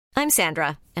I'm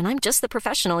Sandra, and I'm just the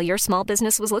professional your small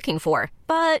business was looking for.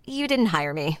 But you didn't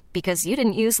hire me because you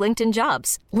didn't use LinkedIn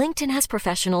Jobs. LinkedIn has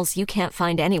professionals you can't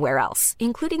find anywhere else,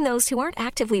 including those who aren't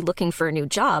actively looking for a new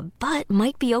job, but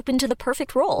might be open to the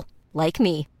perfect role, like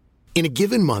me. In a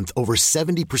given month, over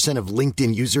 70% of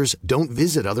LinkedIn users don't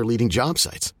visit other leading job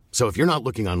sites. So if you're not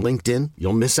looking on LinkedIn,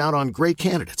 you'll miss out on great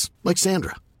candidates like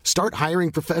Sandra. Start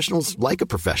hiring professionals like a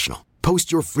professional.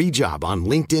 Post your free job on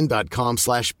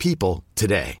linkedin.com/people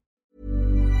today.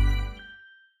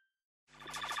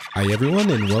 Hi everyone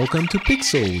and welcome to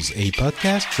Pixels, a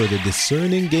podcast for the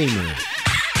discerning gamer.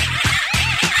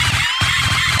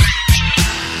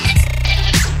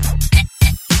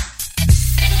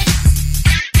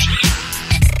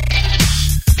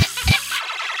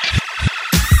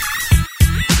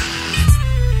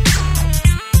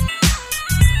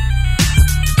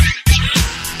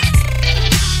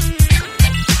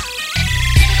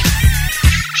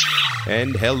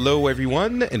 And hello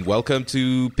everyone, and welcome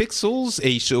to Pixels,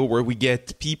 a show where we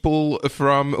get people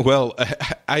from, well,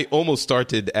 I almost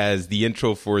started as the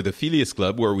intro for the Phileas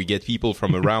Club, where we get people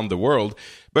from around the world.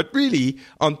 But really,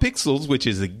 on Pixels, which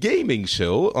is a gaming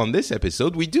show, on this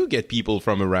episode, we do get people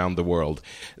from around the world.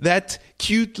 That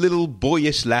cute little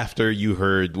boyish laughter you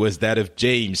heard was that of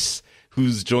James,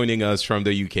 who's joining us from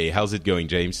the UK. How's it going,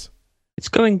 James? It's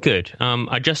going good.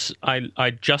 I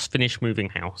just finished moving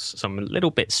house, so I'm a little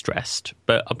bit stressed.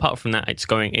 But apart from that, it's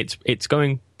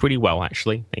going pretty well,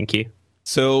 actually. Thank you.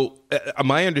 So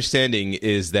my understanding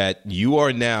is that you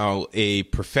are now a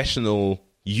professional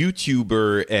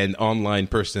YouTuber and online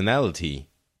personality.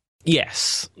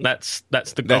 Yes, that's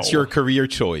the goal. That's your career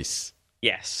choice.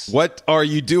 Yes. What are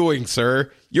you doing,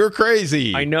 sir? You're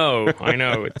crazy. I know.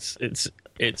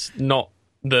 It's not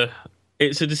the.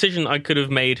 It's a decision I could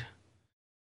have made.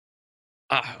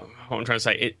 What I'm trying to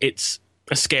say, it's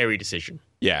a scary decision.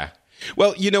 Yeah.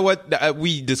 Well, you know what?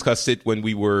 We discussed it when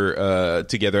we were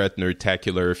together at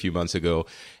Nerdtacular a few months ago.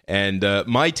 And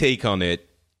my take on it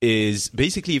is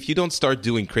basically if you don't start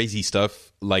doing crazy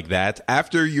stuff like that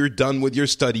after you're done with your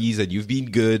studies and you've been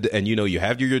good and, you know, you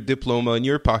have your diploma in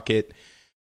your pocket,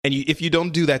 and if you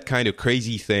don't do that kind of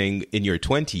crazy thing in your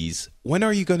 20s, when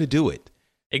are you going to do it?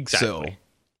 Exactly. So,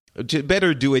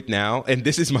 better do it now. And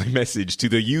this is my message to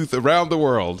the youth around the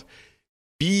world.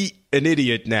 Be an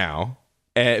idiot now,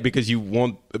 because you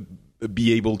won't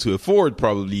be able to afford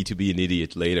probably to be an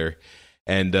idiot later.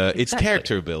 And it's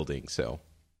character building. So,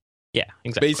 yeah,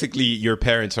 exactly. Basically, your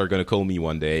parents are going to call me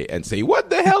one day and say, "What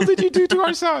the hell did you do to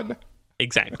our son?"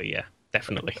 Exactly, yeah,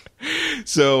 definitely.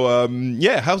 So,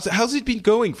 how's it been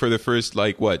going for the first,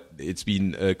 it's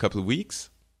been a couple of weeks?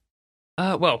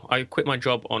 Well, I left my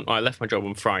job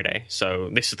on Friday,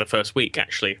 so this is the first week,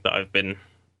 actually, that I've been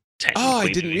technically... Oh, I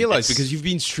didn't realize, because you've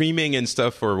been streaming and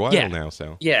stuff for a while now,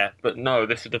 so... Yeah, but no,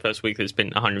 this is the first week that's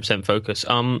been 100% focus.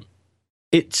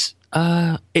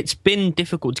 It's been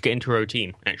difficult to get into a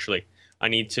routine, actually.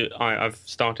 I've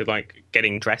started,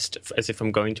 getting dressed as if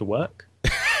I'm going to work.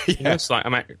 Yeah. You know, it's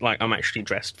I'm actually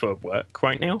dressed for work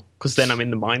right now, because then I'm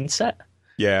in the mindset.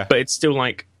 Yeah. But it's still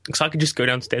because I could just go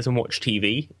downstairs and watch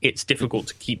TV. It's difficult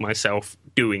to keep myself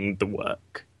doing the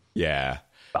work. Yeah,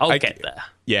 but I'll get there.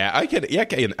 Yeah, I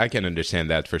can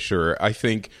understand that for sure. I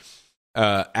think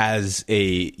as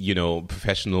a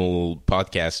professional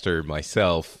podcaster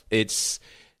myself, it's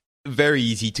very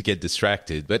easy to get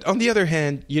distracted. But on the other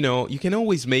hand, you can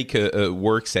always make a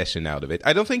work session out of it.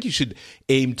 I don't think you should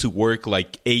aim to work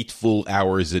 8 full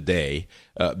hours a day,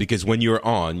 because when you're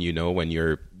on, when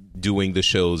you're doing the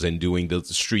shows and doing the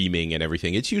streaming and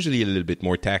everything, it's usually a little bit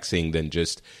more taxing than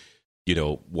just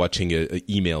watching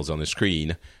emails on the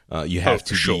screen. You have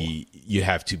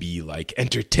to be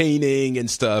entertaining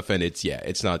and stuff, and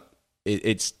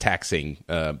it's taxing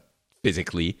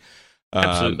physically.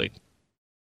 Absolutely.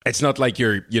 It's not like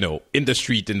you're in the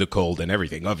street in the cold and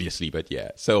everything, obviously, but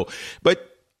yeah. So,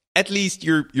 but at least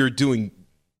you're doing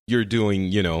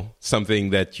something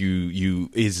that you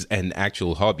is an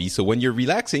actual hobby. So when you're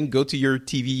relaxing, go to your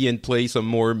TV and play some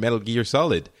more Metal Gear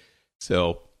Solid.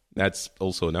 So that's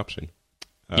also an option.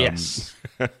 Yes.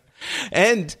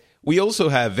 And we also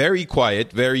have very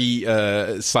quiet, very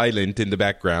silent in the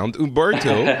background,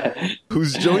 Umberto,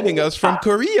 who's joining us from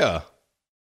Korea.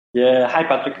 Yeah, hi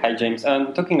Patrick, hi James.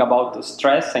 And talking about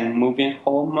stress and moving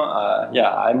home,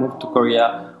 I moved to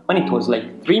Korea when it was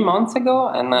 3 months ago,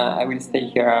 and I will stay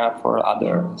here for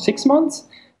other 6 months.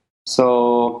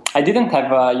 So I didn't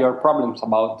have your problems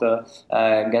about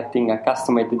getting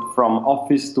accustomed from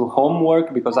office to home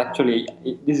work, because actually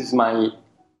this is my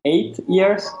 8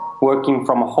 years working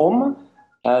from home.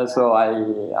 So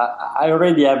I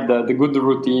already have the good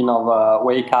routine of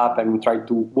wake up and try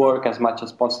to work as much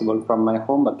as possible from my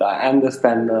home, but I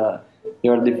understand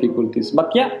your difficulties.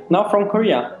 But yeah, now from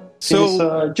Korea since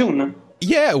June.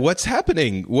 Yeah, what's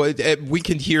happening? What we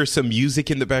can hear some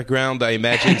music in the background. I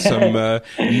imagine some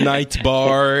night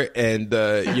bar, and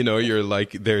you're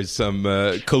like there's some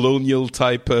colonial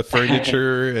type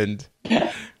furniture and.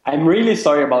 I'm really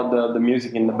sorry about the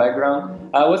music in the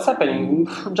background. What's happening?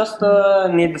 Just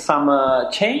need some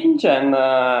change, and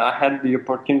I had the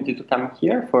opportunity to come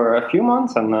here for a few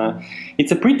months, and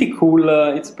it's a pretty cool.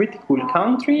 It's a pretty cool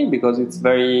country because it's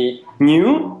very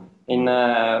new in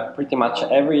pretty much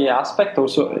every aspect.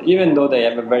 Also, even though they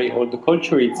have a very old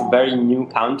culture, it's a very new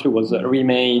country. Was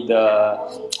remade,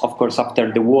 of course,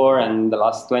 after the war and the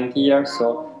last 20 years.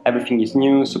 So everything is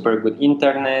new. Super good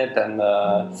internet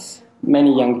and.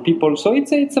 Many young people, so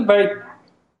it's a very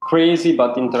crazy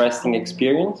but interesting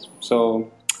experience. So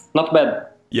not bad.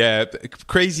 Yeah,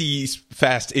 crazy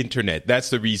fast internet. That's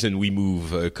the reason we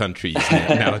move countries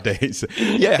nowadays.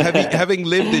 Yeah, having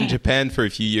lived in Japan for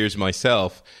a few years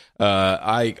myself,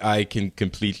 I can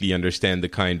completely understand the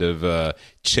kind of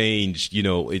change.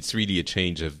 It's really a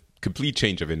complete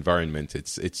change of environment.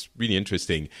 It's really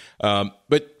interesting.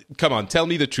 But come on, tell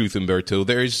me the truth, Umberto.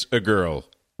 There's a girl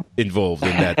involved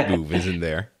in that move, isn't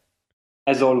there?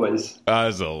 As always.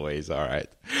 As always. All right.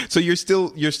 So you're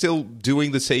still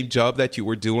doing the same job that you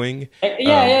were doing?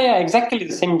 Yeah. Exactly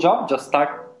the same job. Just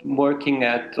start working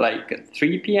at like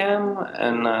 3 p.m.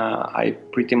 and I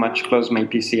pretty much close my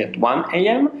PC at 1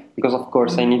 a.m. because of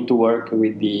course I need to work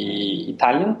with the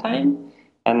Italian time.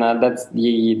 And that's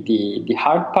the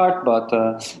hard part, but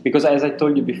because as I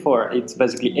told you before, it's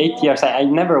basically 8 years. I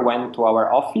never went to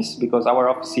our office because our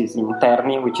office is in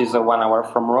Terni, which is 1 hour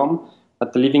from Rome.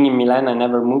 But living in Milan, I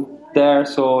never moved there.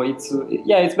 So it's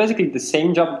basically the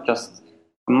same job, just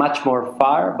much more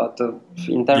far. But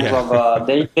in terms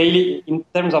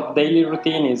of daily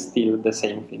routine, is still the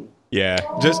same thing. Yeah,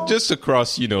 just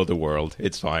across, the world.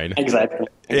 It's fine. Exactly.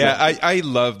 Yeah, I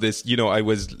love this. I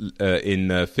was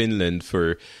in Finland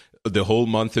for the whole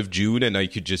month of June, and I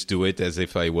could just do it as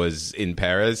if I was in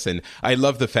Paris. And I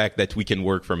love the fact that we can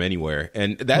work from anywhere.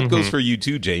 And that goes for you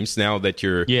too, James. Now that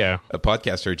you're a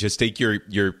podcaster, just take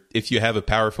your if you have a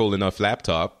powerful enough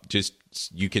laptop,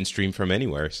 you can stream from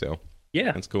anywhere. So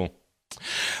yeah, that's cool.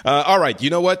 All right, you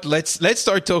know what? Let's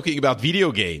start talking about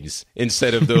video games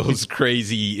instead of those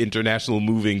crazy international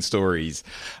moving stories.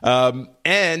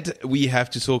 And we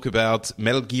have to talk about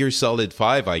Metal Gear Solid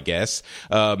 5, I guess.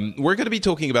 We're going to be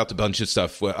talking about a bunch of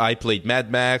stuff. I played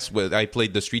Mad Max. I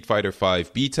played the Street Fighter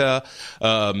 5 beta.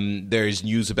 There's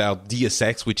news about Deus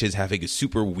Ex, which is having a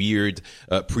super weird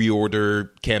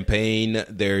pre-order campaign.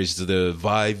 There's the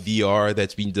Vive VR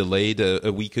that's been delayed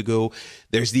a week ago.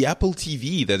 There's the Apple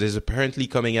TV that is apparently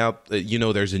coming out.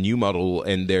 There's a new model,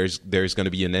 and there's going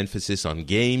to be an emphasis on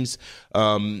games.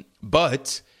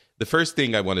 But the first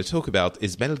thing I want to talk about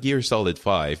is Metal Gear Solid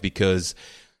 5, because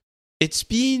it's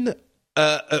been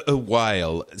a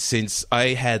while since I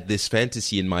had this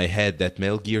fantasy in my head that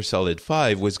Metal Gear Solid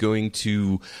 5 was going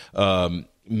to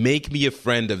make me a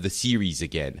friend of the series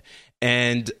again.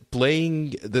 And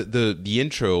playing the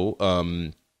intro,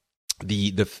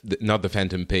 not the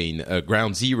Phantom Pain,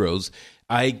 Ground Zeroes,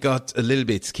 I got a little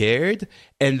bit scared,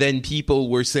 and then people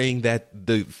were saying that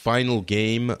the final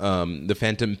game, the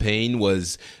Phantom Pain,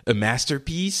 was a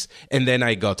masterpiece, and then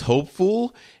I got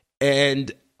hopeful,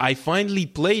 and I finally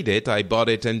played it. I bought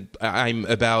it, and I'm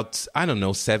about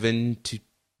 7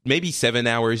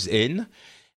 hours in,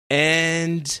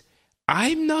 and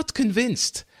I'm not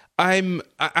convinced. I'm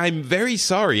very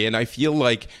sorry, and I feel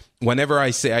like whenever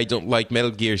I say I don't like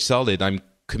Metal Gear Solid, I'm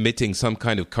committing some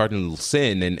kind of cardinal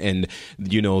sin, and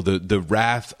the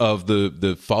wrath of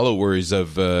the followers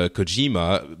of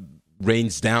Kojima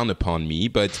rains down upon me.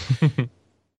 But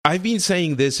I've been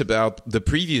saying this about the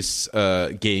previous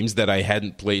games that I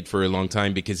hadn't played for a long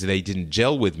time because they didn't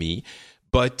gel with me.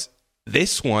 But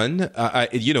this one,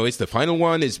 it's the final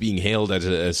one, is being hailed as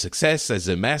a success, as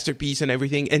a masterpiece and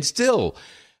everything. And still,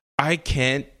 I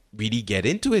can't really get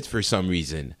into it for some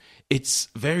reason. It's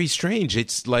very strange.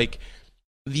 It's like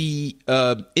the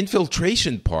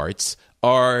infiltration parts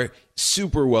are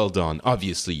super well done,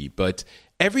 obviously, but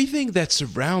everything that's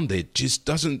around it just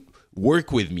doesn't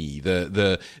work with me.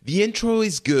 The intro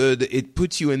is good. It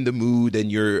puts you in the mood,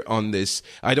 and you're on this.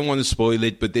 I don't want to spoil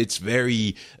it, but it's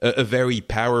a very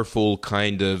powerful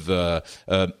kind of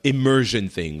immersion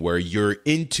thing where you're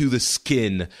into the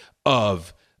skin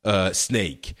of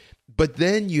Snake. But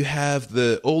then you have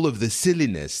all of the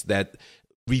silliness that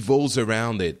revolves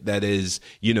around it. That is,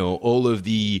 all of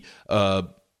the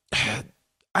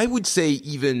I would say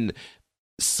even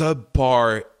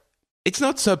subpar. It's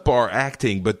not subpar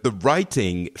acting, but the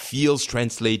writing feels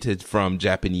translated from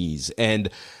Japanese. And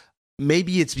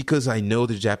maybe it's because I know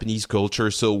the Japanese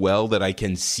culture so well that I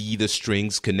can see the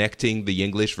strings connecting the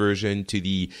English version to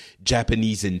the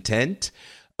Japanese intent.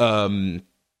 And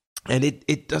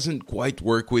it doesn't quite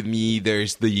work with me.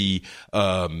 There's the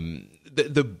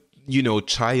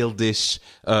childish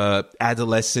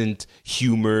adolescent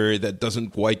humor that doesn't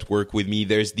quite work with me.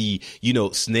 There's the,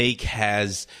 Snake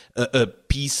has a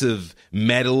piece of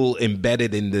metal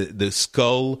embedded in the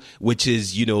skull, which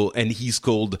is, and he's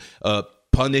called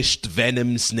Punished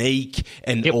Venom Snake,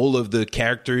 and all of the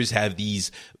characters have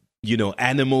these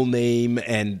animal name,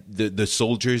 and the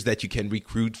soldiers that you can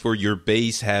recruit for your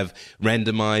base have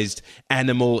randomized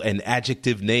animal and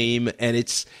adjective name, and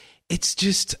it's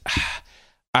just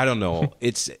I don't know.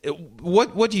 It's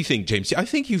what do you think, James? I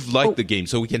think you've liked the game,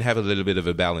 so we can have a little bit of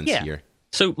a balance here.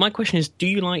 So my question is, do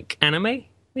you like anime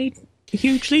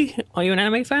hugely? Are you an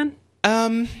anime fan?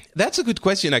 That's a good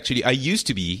question, actually. I used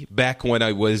to be, back when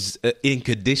I was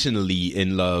unconditionally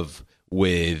in love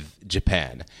with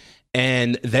Japan.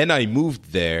 And then I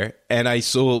moved there, and I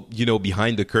saw,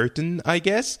 behind the curtain, I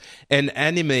guess. And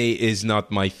anime is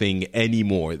not my thing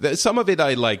anymore. Some of it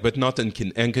I like, but not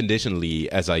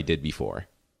unconditionally as I did before.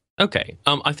 Okay.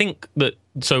 I think that,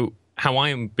 so how I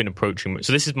have been approaching,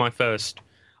 so this is my first,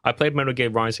 I played Metal Gear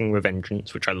Rising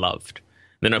Revengeance, which I loved.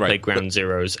 Then I played Ground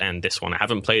Zeroes and this one. I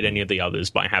haven't played any of the others,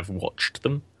 but I have watched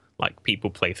them, like people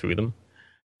play through them.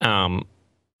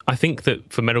 I think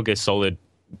that for Metal Gear Solid,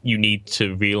 you need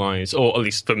to realize, or at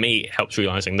least for me, it helps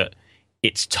realizing that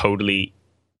it's totally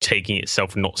taking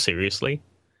itself not seriously.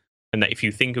 And that if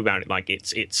you think about it, like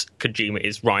it's Kojima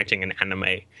is writing an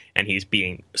anime and he's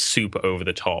being super over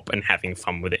the top and having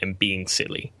fun with it and being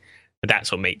silly.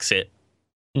 That's what makes it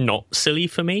not silly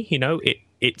for me.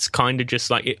 It's kind of just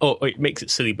like it makes it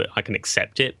silly, but I can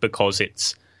accept it because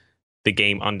the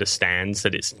game understands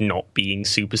that it's not being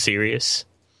super serious,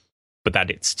 but that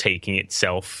it's taking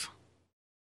itself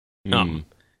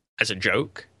as a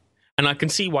joke. And I can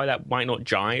see why that might not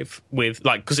jive with,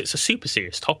 like, because it's a super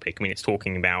serious topic. I mean, it's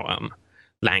talking about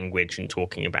language and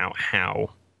talking about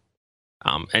how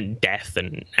and death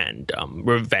and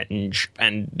revenge,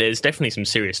 and there's definitely some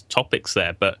serious topics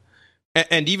there. But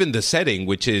and even the setting,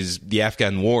 which is the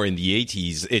Afghan War in the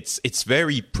 80s, it's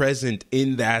very present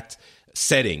in that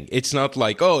setting. It's not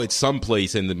like, it's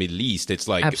someplace in the Middle East. It's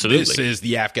like, this is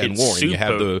the Afghan War, and you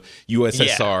have the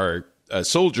USSR.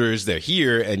 Soldiers, they're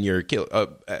here, and you're killed.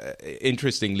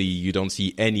 Interestingly, you don't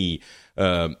see any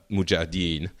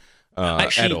mujahideen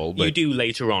at all. But you do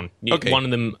later on. Okay. One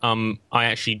of them, I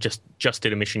actually just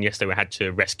did a mission yesterday where I had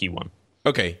to rescue one.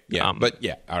 Okay, yeah,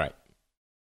 all right.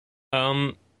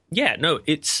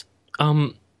 It's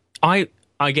I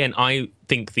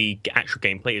think the actual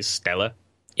gameplay is stellar.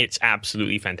 It's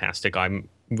absolutely fantastic. I'm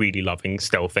really loving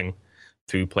stealthing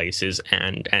through places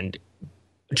and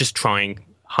just trying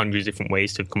hundreds of different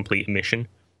ways to complete a mission.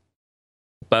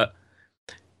 But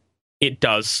it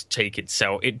does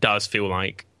it does feel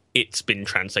like it's been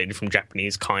translated from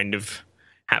Japanese kind of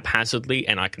haphazardly,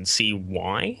 and I can see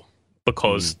why,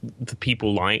 because the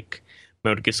people like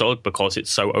Metal Gear Solid because it's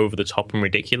so over the top and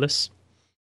ridiculous.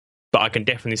 But I can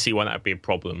definitely see why that would be a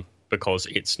problem, because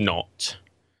it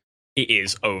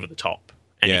is over the top.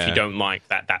 And if you don't like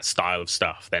that style of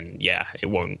stuff, then it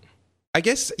won't. I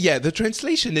guess, the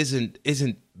translation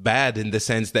isn't bad in the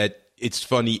sense that it's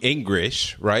funny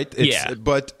English, right?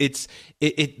 But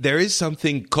there is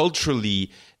something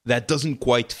culturally that doesn't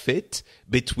quite fit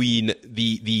between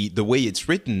the way it's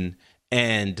written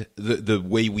and the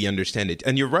way we understand it.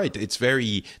 And you're right,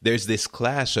 there's this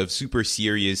clash of super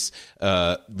serious,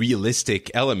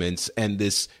 realistic elements and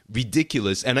this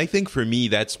ridiculous. And I think for me,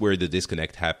 that's where the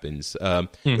disconnect happens.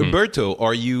 Umberto,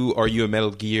 are you a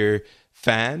Metal Gear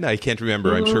fan? I can't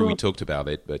remember. I'm sure we talked about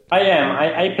it, but I am.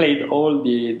 I played all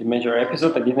the major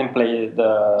episodes. I didn't play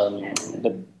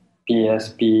the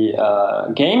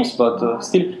PSP games, but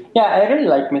still, I really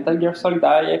like Metal Gear Solid.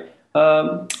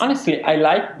 Honestly, I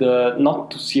like the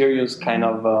not too serious kind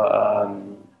of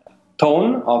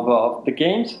tone of the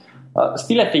games.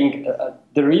 Still, I think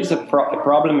there is a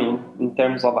problem in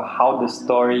terms of how the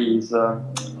story is.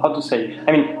 How to say?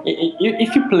 I mean,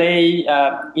 if you play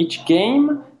each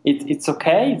game, it's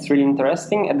okay. It's really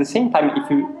interesting. At the same time,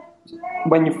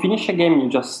 when you finish a game, you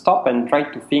just stop and try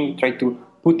to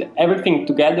put everything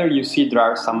together. You see there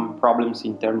are some problems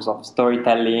in terms of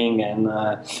storytelling, and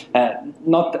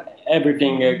not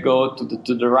everything go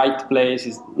to the right place.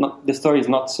 The story is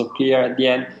not so clear at the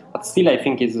end, but still I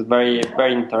think it's a very,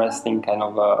 very interesting kind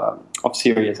of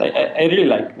series. I really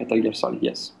like Metal Gear Solid,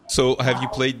 yes. So have you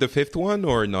played the fifth one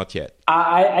or not yet?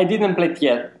 I didn't play it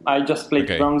yet. I just played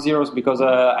Ground Zeroes because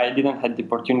I didn't have the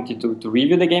opportunity to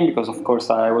review the game because, of course,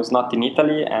 I was not in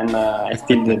Italy and I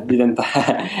still didn't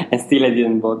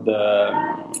bought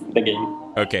the game.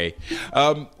 Okay.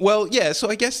 Well, yeah, so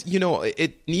I guess,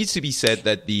 it needs to be said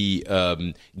that the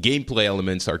gameplay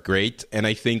elements are great. And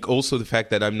I think also the fact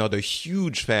that I'm not a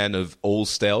huge fan of old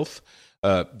stealth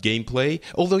gameplay,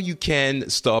 although you can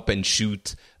stop and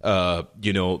shoot,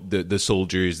 the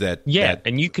soldiers that... Yeah,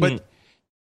 and you can...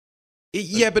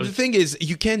 But the thing is,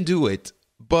 you can do it,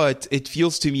 but it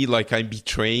feels to me like I'm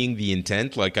betraying the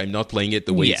intent, like I'm not playing it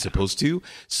the way it's supposed to.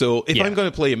 So if I'm going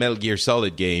to play a Metal Gear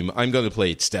Solid game, I'm going to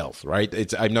play it stealth,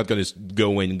 right? I'm not going to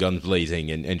go in guns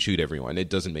blazing and shoot everyone. It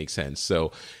doesn't make sense.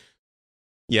 So,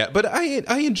 yeah, but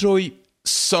I enjoy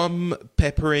some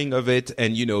peppering of it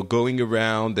and, going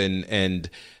around and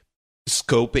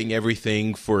scoping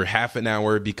everything for half an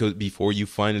hour before you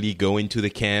finally go into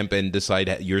the camp and decide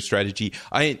your strategy.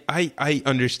 I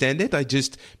understand it. I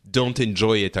just don't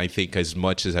enjoy it, I think, as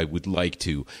much as I would like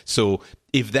to. So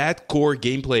if that core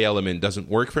gameplay element doesn't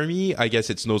work for me, I guess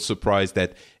it's no surprise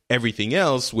that everything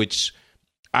else, which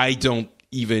I don't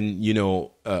even,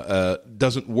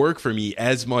 doesn't work for me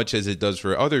as much as it does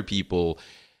for other people,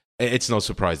 it's no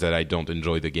surprise that I don't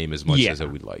enjoy the game as much as I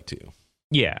would like to.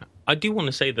 Yeah, I do want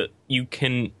to say that you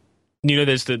can,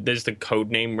 there's the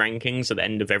codename rankings at the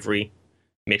end of every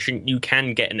mission. You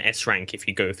can get an S rank if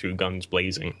you go through guns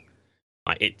blazing.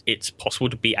 It's possible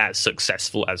to be as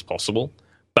successful as possible,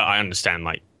 but I understand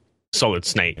Solid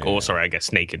Snake,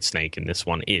 Naked Snake in this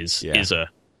one is a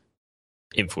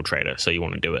infiltrator, so you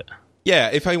want to do it. Yeah,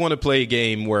 if I want to play a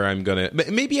game where I'm gonna,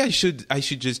 maybe I should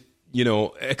just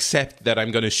accept that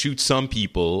I'm going to shoot some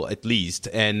people at least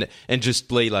and just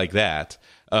play like that.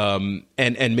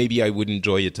 And maybe I would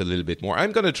enjoy it a little bit more.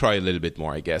 I'm going to try a little bit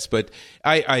more, I guess. But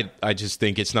I just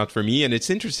think it's not for me. And it's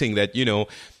interesting that,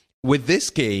 with this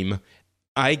game,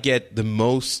 I get the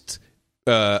most,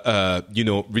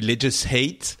 religious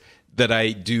hate that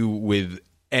I do with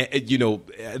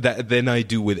than I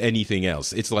do with anything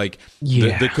else. It's like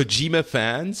the Kojima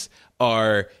fans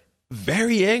are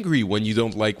very angry when you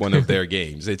don't like one of their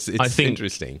games. It's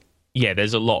interesting. Yeah,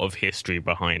 there's a lot of history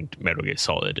behind Metal Gear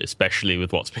Solid, especially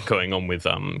with what's been going on with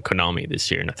Konami this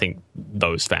year. And I think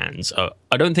those fans,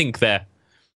 I don't think they're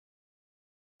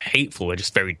hateful. They're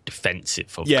just very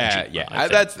defensive of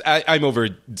Kojima, I'm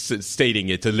overstating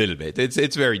it a little bit.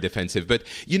 It's very defensive. But,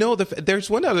 there's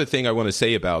one other thing I want to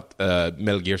say about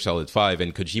Metal Gear Solid 5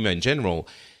 and Kojima in general.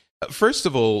 First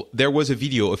of all, there was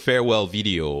a farewell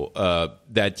video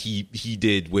that he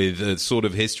did with a sort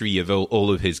of history of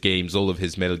all of his games, all of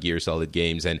his Metal Gear Solid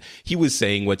games, and he was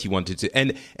saying what he wanted to.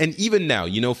 And even now,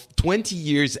 20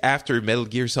 years after Metal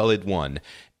Gear Solid 1,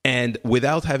 and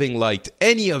without having liked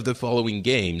any of the following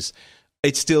games,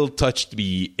 it still touched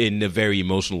me in a very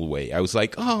emotional way. I was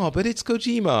like, oh, but it's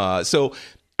Kojima. So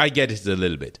I get it a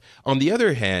little bit. On the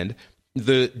other hand,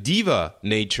 the diva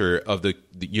nature of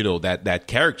that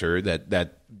character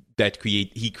that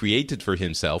he created for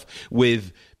himself,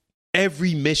 with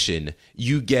every mission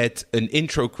you get an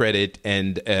intro credit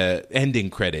and ending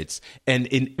credits, and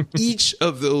in each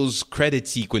of those credit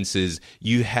sequences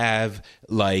you have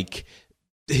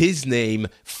his name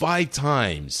 5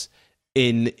 times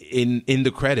in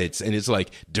the credits, and it's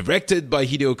like directed by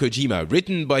Hideo Kojima,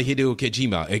 written by Hideo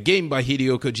Kojima, a game by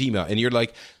Hideo Kojima, and you're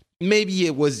like, maybe he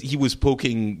was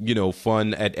poking,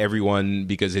 fun at everyone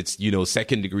because it's,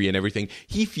 second degree and everything.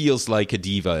 He feels like a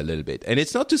diva a little bit. And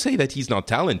it's not to say that he's not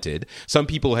talented. Some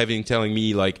people have been telling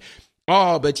me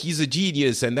oh, but he's a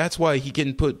genius and that's why he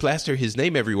can plaster his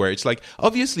name everywhere. It's like,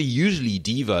 obviously, usually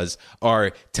divas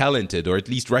are talented or at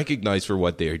least recognized for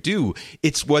what they do.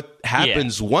 It's what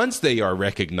happens once they are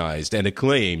recognized and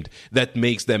acclaimed that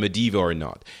makes them a diva or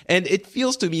not. And it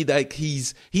feels to me like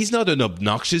he's not an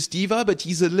obnoxious diva, but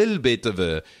he's a little bit of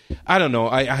a, I don't know,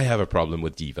 I have a problem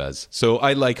with divas. So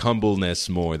I like humbleness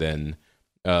more than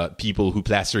people who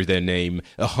plaster their name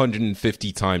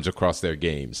 150 times across their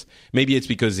games. Maybe it's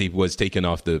because he was taken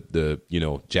off the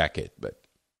jacket, but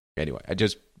anyway, I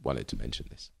just wanted to mention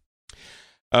this.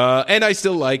 And I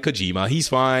still like Kojima. He's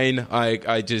fine.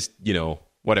 I just,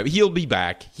 whatever. He'll be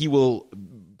back. He will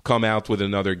come out with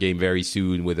another game very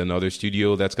soon with another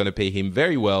studio that's going to pay him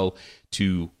very well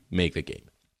to make the game.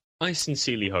 I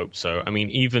sincerely hope so. I mean,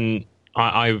 even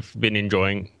I've been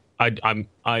enjoying.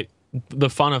 The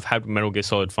fun I've had with Metal Gear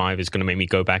Solid 5 is going to make me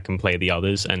go back and play the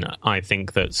others, and I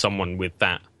think that someone with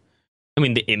that,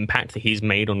 the impact that he's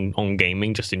made on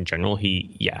gaming just in general,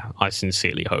 I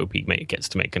sincerely hope he gets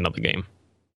to make another game.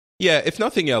 Yeah, if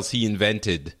nothing else, he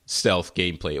invented stealth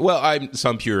gameplay. Well,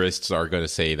 some purists are going to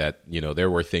say that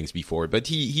there were things before, but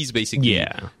he's basically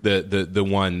the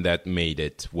one that made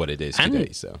it what it is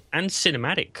today. So and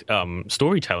cinematic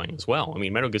storytelling as well. I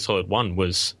mean, Metal Gear Solid 1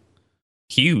 was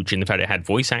huge in the fact it had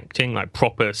voice acting, like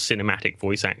proper cinematic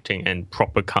voice acting and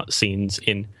proper cutscenes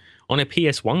on a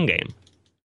PS1 game.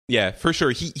 Yeah, for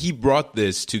sure. He brought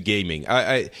this to gaming.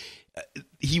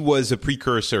 He was a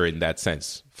precursor in that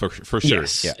sense, for sure.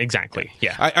 Yes, exactly.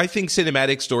 Yeah, I think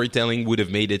cinematic storytelling would have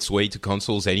made its way to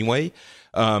consoles anyway.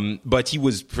 But he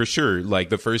was for sure, like,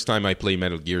 the first time I played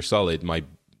Metal Gear Solid, my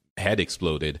head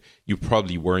exploded. You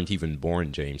probably weren't even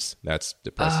born, James. That's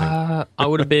depressing. I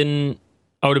would have been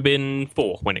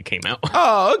 4 when it came out.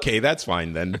 Oh, okay, that's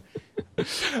fine then.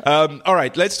 All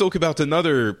right, let's talk about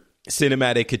another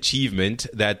cinematic achievement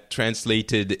that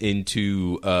translated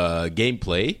into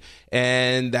gameplay,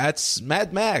 and that's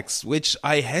Mad Max, which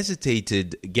I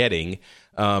hesitated getting.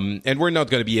 And we're not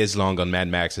going to be as long on Mad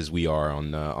Max as we are on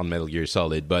Metal Gear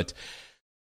Solid, but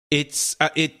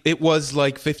it was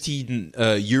like 15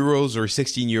 euros or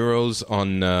 16 euros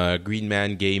on Green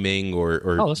Man Gaming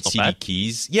or CD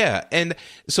Keys. Yeah, and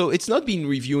so it's not been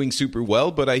reviewing super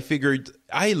well, but I figured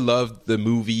I loved the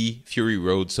movie Fury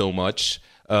Road so much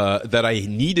that I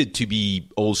needed to be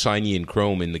all shiny and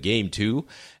chrome in the game too.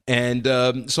 And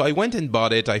so I went and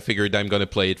bought it. I figured I'm going to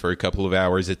play it for a couple of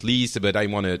hours at least, but I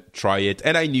want to try it.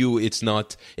 And I knew it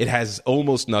has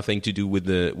almost nothing to do with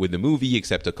the movie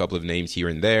except a couple of names here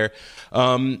and there.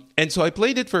 And so I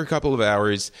played it for a couple of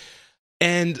hours,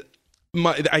 and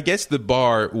I guess the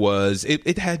bar was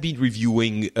it had been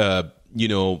reviewing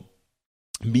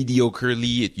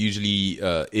mediocrely. It usually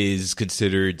is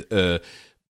considered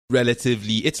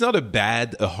relatively, it's not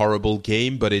a horrible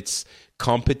game, but it's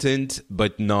competent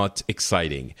but not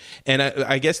exciting. And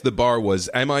I guess the bar was,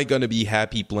 am I going to be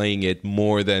happy playing it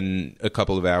more than a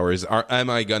couple of hours, or am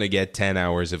I going to get 10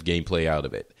 hours of gameplay out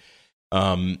of it?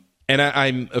 And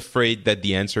I'm afraid that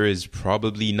the answer is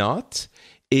probably not.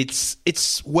 It's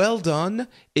well done.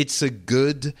 It's a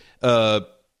good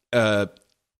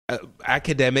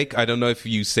academic, I don't know if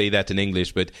you say that in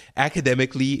English, but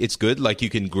academically it's good. Like, you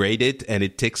can grade it and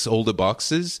it ticks all the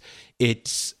boxes.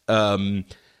 It's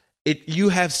you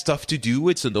have stuff to do.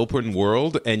 It's an open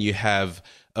world, and you have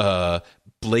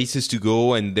places to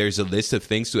go, and there's a list of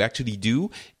things to actually do.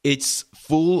 It's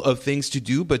full of things to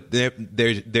do, but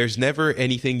there's never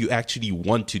anything you actually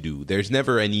want to do. There's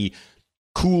never any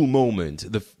cool moment.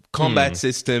 The combat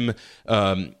system,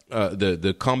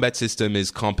 the combat system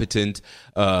is competent,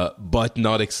 but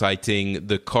not exciting.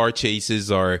 The car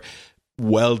chases are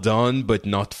well done, but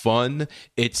not fun.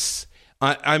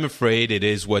 I'm afraid it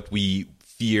is what we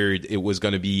feared it was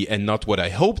going to be, and not what I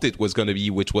hoped it was going to be,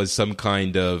 which was some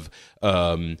kind of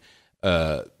Shadow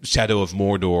of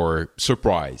Mordor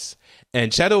surprise.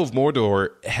 And Shadow of Mordor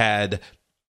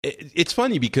it's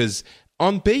funny because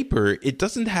on paper, it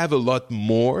doesn't have a lot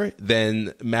more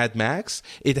than Mad Max.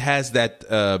 It has that,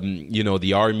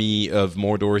 the Army of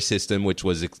Mordor system, which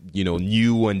was,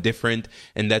 new and different,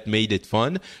 and that made it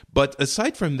fun. But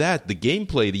aside from that, the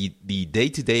gameplay, the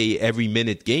day-to-day,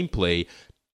 every-minute gameplay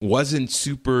wasn't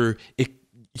super... It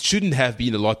shouldn't have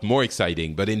been a lot more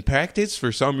exciting. But in practice,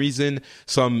 for some reason,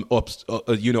 some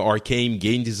arcane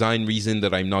game design reason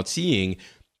that I'm not seeing,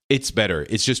 it's better.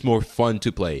 It's just more fun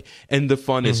to play. And the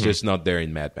fun is just not there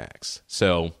in Mad Max.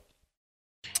 So...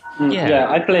 Yeah,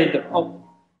 I played...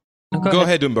 Go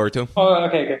ahead, Umberto. Oh,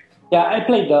 okay. Yeah, I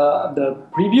played the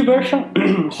preview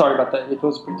version. Sorry, but it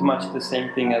was pretty much the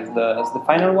same thing as the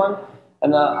final one.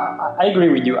 And I agree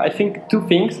with you. I think two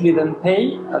things didn't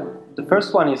pay. The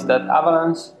first one is that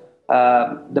Avalanche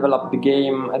developed the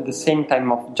game at the same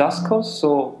time of Just Cause,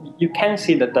 so you can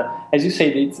see that, as you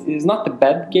said, it's not a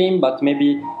bad game, but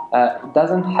maybe it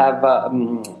doesn't have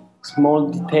small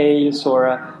details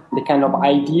or the kind of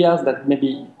ideas that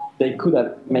maybe they could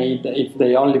have made if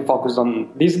they only focused on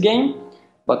this game.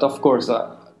 But of course,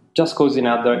 Just Cause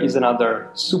is another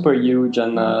super huge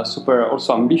and super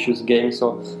also ambitious game,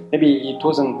 so maybe it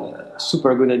wasn't a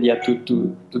super good idea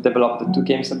to develop the two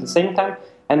games at the same time.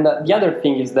 And the other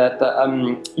thing is that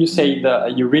you say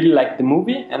that you really like the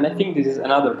movie, and I think this is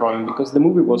another problem, because the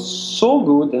movie was so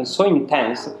good and so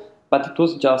intense, but it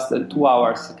was just a 2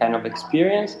 hours kind of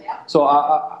experience. So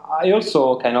I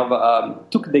also kind of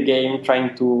took the game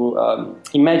trying to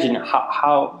imagine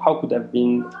how could have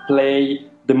been play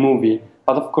the movie.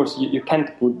 But of course, you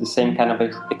can't put the same kind of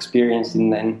experience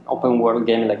in an open world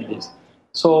game like this.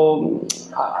 So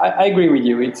I agree with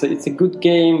you. It's a good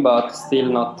game, but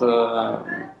still not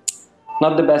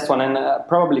the best one. And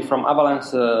probably from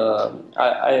Avalanche,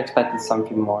 I expected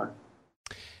something more.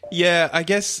 Yeah, I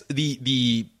guess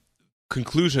the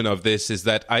conclusion of this is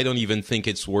that I don't even think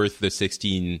it's worth the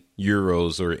 16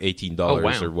 euros or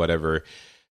 $18 or whatever.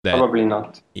 Probably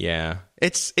not. Yeah,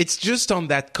 it's just on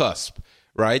that cusp,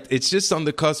 right? It's just on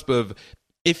the cusp of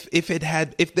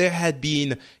if there had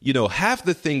been, you know, half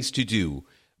the things to do,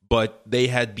 but they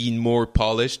had been more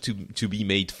polished to be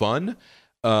made fun.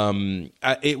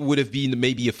 It would have been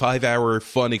maybe a 5-hour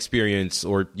fun experience,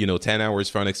 or 10 hours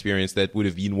fun experience that would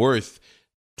have been worth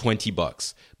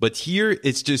 $20. But here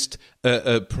it's just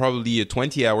probably a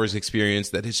 20 hours experience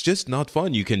that is just not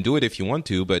fun. You can do it if you want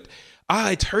to, but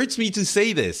it hurts me to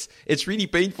say this. It's really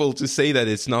painful to say that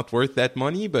it's not worth that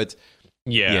money, but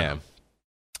yeah.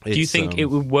 Do you think it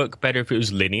would work better if it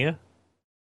was linear?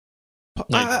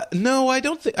 No, I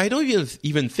don't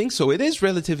even think so. It is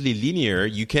relatively linear.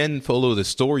 You can follow the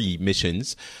story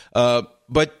missions,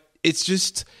 but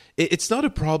it's not a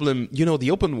problem. You know, the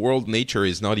open world nature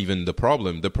is not even the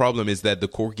problem. The problem is that the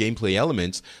core gameplay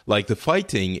elements, like the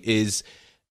fighting, is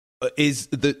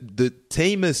the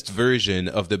tamest version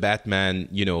of the Batman,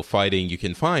 fighting you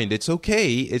can find. It's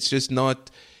okay. It's just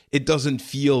not. It doesn't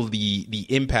feel the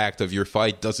impact of your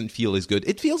fight doesn't feel as good.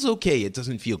 It feels okay. It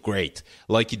doesn't feel great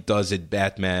like it does in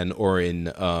Batman or in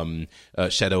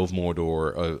Shadow of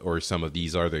Mordor or some of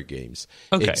these other games.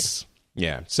 Okay.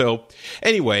 Yeah. So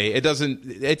anyway, it doesn't.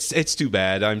 It's too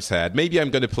bad. I'm sad. Maybe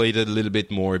I'm going to play it a little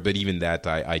bit more, but even that,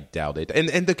 I doubt it.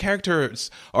 And the characters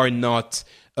are not.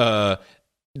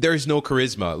 There's no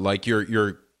charisma. Like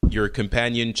your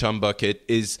companion Chumbucket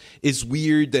is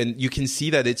weird, and you can see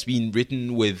that it's been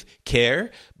written with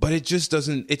care, but it just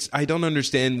doesn't. I don't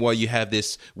understand why you have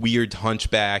this weird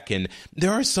hunchback, and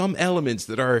there are some elements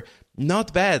that are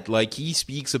not bad. Like he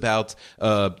speaks about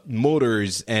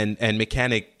motors and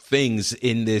mechanic things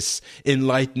in this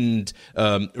enlightened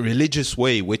religious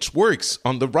way, which works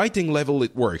on the writing level.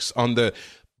 It works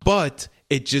but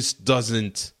it just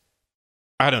doesn't.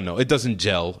 I don't know. It doesn't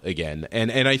gel again,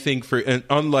 and I think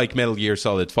unlike Metal Gear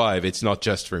Solid 5, it's not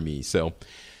just for me. So,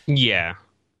 yeah.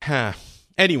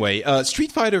 Anyway,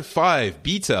 Street Fighter 5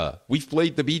 beta. We've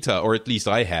played the beta, or at least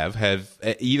I have. Have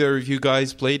either of you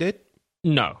guys played it?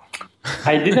 No.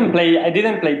 I didn't play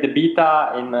the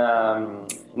beta in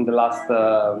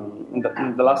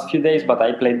the last few days, but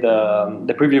I played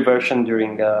the preview version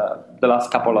during the last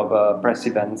couple of press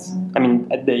events. I mean,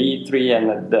 at the E3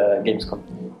 and at the Gamescom.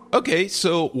 Okay,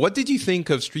 so what did you think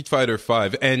of Street Fighter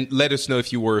 5? And let us know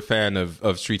if you were a fan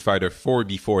of Street Fighter 4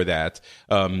 before that.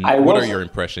 What are your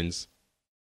impressions?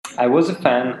 I was a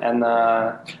fan, and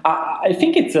I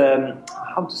think it's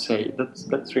how to say that's a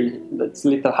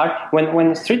little hard.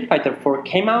 When Street Fighter 4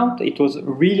 came out, it was a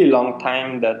really long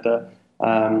time that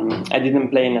I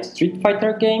didn't play in a Street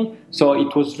Fighter game, so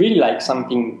it was really like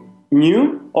something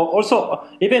new. Also,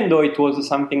 even though it was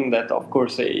something that, of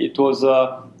course, it was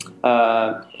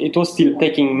still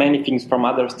taking many things from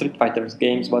other Street Fighter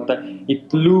games, but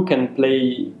it look and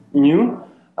play new.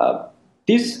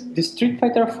 This Street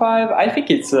Fighter 5, I think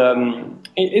it's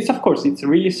of course it's a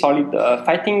really solid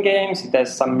fighting games. It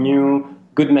has some new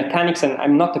good mechanics, and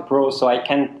I'm not a pro, so I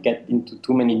can't get into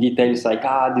too many details like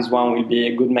this one will be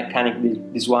a good mechanic,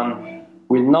 this one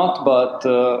will not. But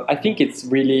I think it's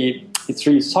really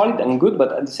solid and good.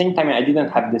 But at the same time, I didn't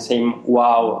have the same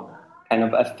wow kind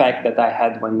of effect that I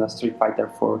had when Street Fighter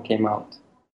 4 came out.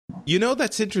 You know,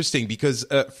 that's interesting because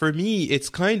for me, it's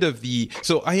kind of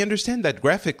so I understand that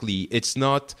graphically, it's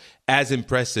not as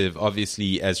impressive,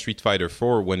 obviously, as Street Fighter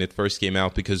 4 when it first came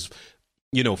out, because,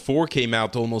 4 came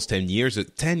out almost 10 years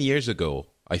ago,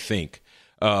 I think.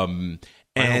 And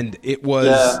it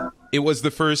was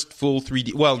the first full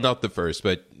 3D, well, not the first,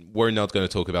 but we're not going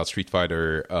to talk about Street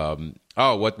Fighter.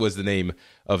 What was the name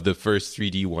of the first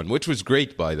 3D one, which was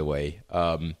great, by the way.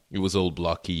 It was all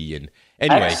blocky, and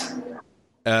anyway. X?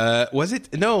 Was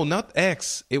it? No, not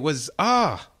X. It was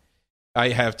I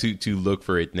have to look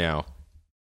for it now.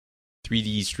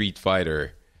 3D Street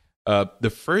Fighter. The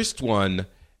first one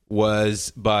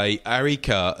was by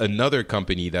Arika, another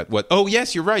company that what? Oh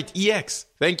yes, you're right. EX.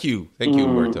 Thank you,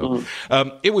 Umberto.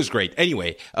 It was great.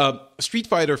 Anyway, Street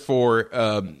Fighter 4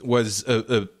 was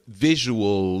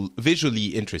visually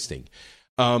interesting.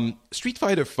 Street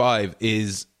Fighter 5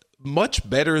 is much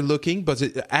better looking, but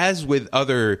as with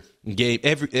other game,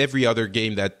 every other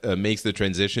game that makes the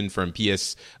transition from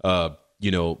PS,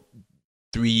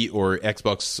 3 or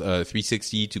Xbox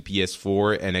 360 to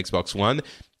PS4 and Xbox One,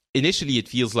 initially it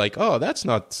feels like, oh, that's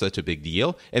not such a big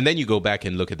deal, and then you go back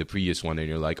and look at the previous one, and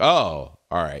you're like, oh,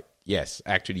 all right, yes,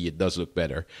 actually it does look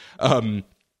better.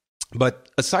 But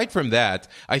aside from that,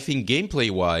 I think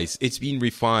gameplay-wise, it's been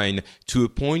refined to a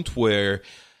point where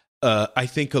I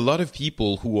think a lot of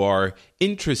people who are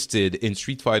interested in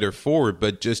Street Fighter 4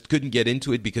 but just couldn't get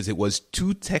into it because it was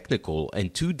too technical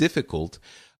and too difficult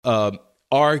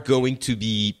are going to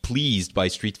be pleased by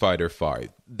Street Fighter 5.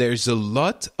 There's a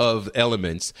lot of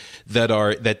elements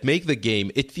that make the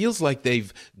game. It feels like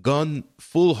they've gone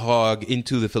full hog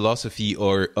into the philosophy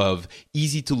of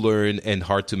easy to learn and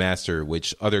hard to master,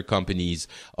 which other companies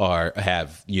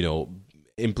have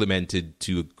implemented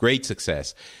to great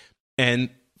success. And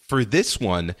for this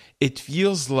one, it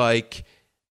feels like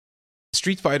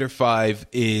Street Fighter V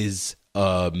is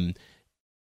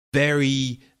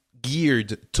very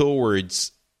geared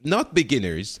towards not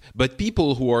beginners, but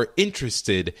people who are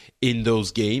interested in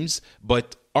those games,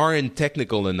 but aren't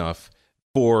technical enough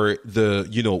for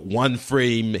the, one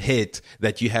frame hit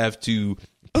that you have to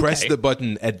press the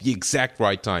button at the exact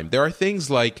right time. There are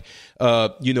things like,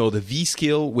 the V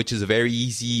skill, which is a very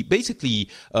easy, basically,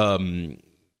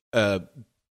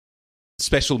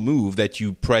 special move that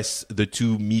you press the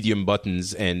two medium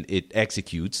buttons and it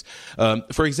executes.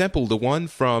 For example, the one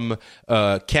from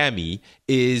Cammy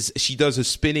is she does a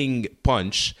spinning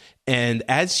punch, and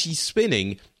as she's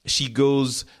spinning, she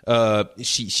goes.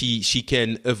 She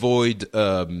can avoid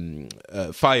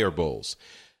fireballs.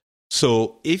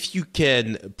 So if you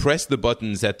can press the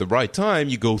buttons at the right time,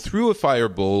 you go through a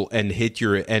fireball and hit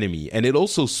your enemy. And it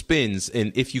also spins,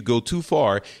 and if you go too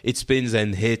far, it spins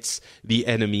and hits the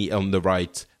enemy on the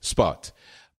right spot.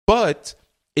 But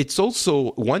it's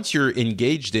also, once you're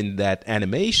engaged in that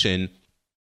animation,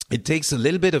 it takes a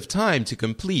little bit of time to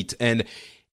complete. And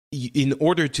in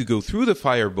order to go through the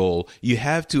fireball, you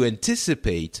have to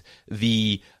anticipate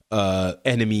the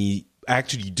enemy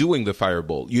actually doing the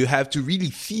fireball. You have to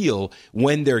really feel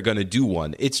when they're going to do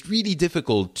one. It's really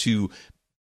difficult to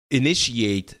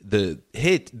initiate the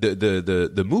hit,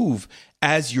 the move,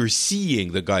 as you're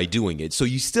seeing the guy doing it. So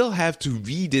you still have to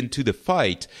read into the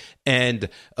fight and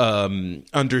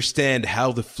understand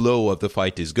how the flow of the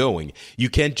fight is going. You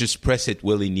can't just press it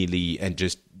willy-nilly and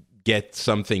just get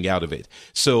something out of it.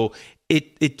 So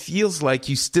it feels like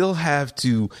you still have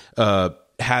to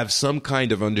have some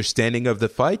kind of understanding of the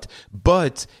fight,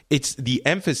 but the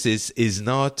emphasis is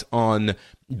not on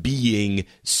being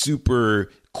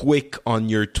super quick on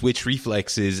your twitch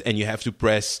reflexes and you have to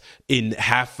press in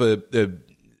half a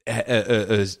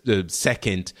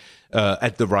second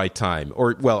at the right time,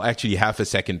 or well, actually half a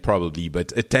second probably,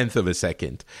 but a tenth of a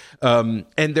second. And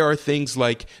there are things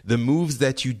like the moves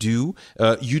that you do.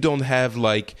 You don't have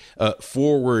like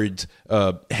forward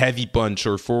heavy punch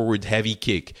or forward heavy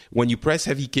kick. When you press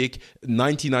heavy kick,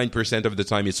 99% of the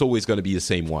time, it's always going to be the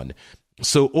same one.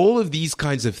 So all of these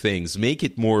kinds of things make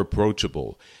it more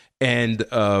approachable. And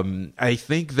I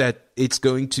think that it's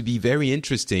going to be very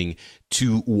interesting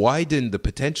to widen the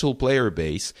potential player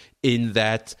base in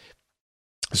that.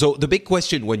 So the big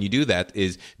question when you do that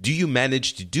is, do you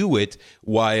manage to do it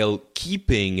while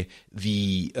keeping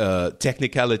the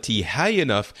technicality high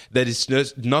enough that it's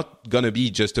not going to be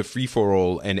just a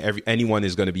free-for-all and anyone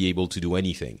is going to be able to do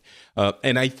anything?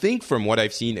 And I think from what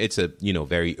I've seen, it's a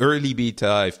very early beta.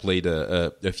 I've played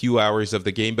a few hours of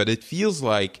the game, but it feels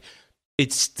like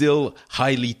it's still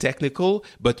highly technical,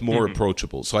 but more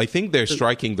approachable. So I think they're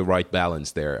striking the right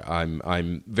balance there.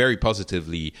 I'm very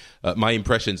positively, my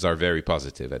impressions are very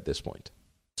positive at this point.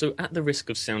 So at the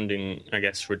risk of sounding, I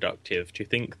guess, reductive, do you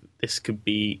think this could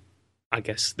be, I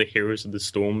guess, the Heroes of the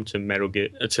Storm to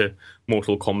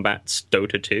Mortal Kombat's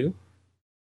Dota 2?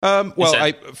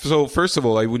 So first of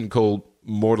all, I wouldn't call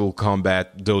Mortal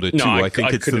Kombat Dota 2. No, I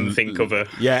couldn't think of a...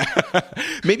 Yeah.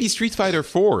 Maybe Street Fighter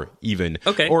 4 even.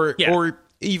 Okay. Or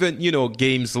even,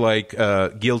 games like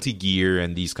Guilty Gear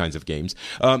and these kinds of games.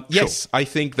 Yes, sure. I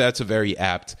think that's a very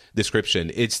apt description.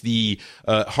 It's the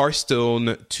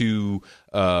Hearthstone to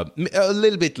a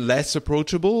little bit less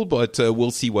approachable, but we'll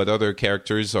see what other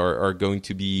characters are going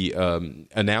to be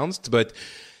announced. But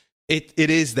It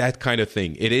is that kind of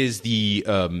thing. It is the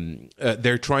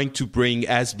they're trying to bring,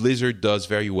 as Blizzard does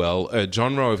very well, a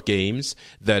genre of games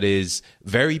that is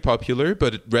very popular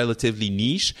but relatively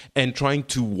niche, and trying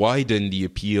to widen the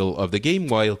appeal of the game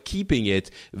while keeping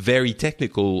it very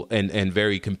technical and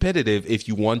very competitive if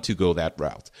you want to go that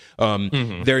route.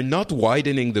 They're not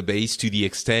widening the base to the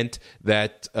extent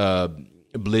that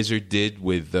Blizzard did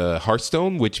with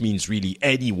Hearthstone, which means really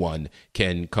anyone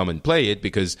can come and play it,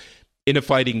 because in a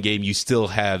fighting game, you still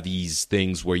have these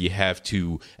things where you have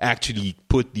to actually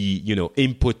put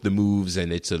input the moves,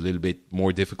 and it's a little bit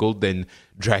more difficult than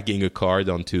dragging a card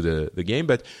onto the game.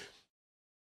 But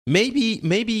maybe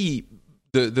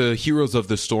the Heroes of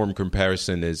the Storm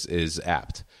comparison is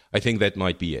apt. I think that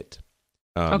might be it.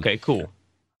 Okay, cool.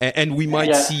 And we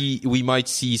might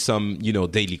see some,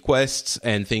 daily quests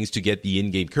and things to get the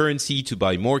in-game currency to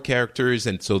buy more characters,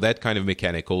 and so that kind of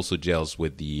mechanic also gels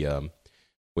with the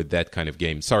with that kind of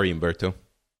game. Sorry, Umberto.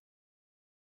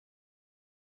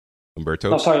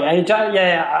 No, sorry.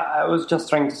 I was just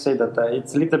trying to say that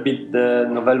it's a little bit the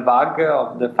nouvelle vague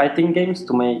of the fighting games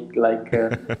to make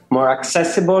more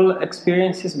accessible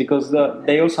experiences, because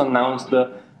they also announced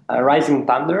the Rising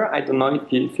Thunder. I don't know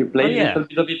if you played a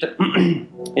little bit of it.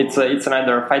 It's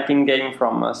another fighting game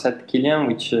from Seth Killian,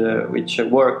 which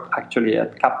worked actually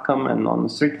at Capcom and on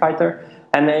Street Fighter,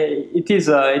 and it is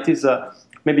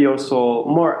maybe also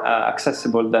more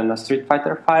accessible than Street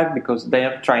Fighter 5, because they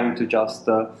are trying to just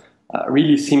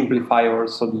really simplify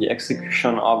also the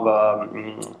execution of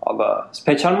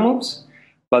special moves.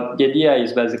 But the idea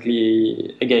is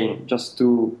basically, again, just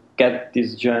to get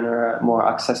this genre more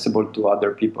accessible to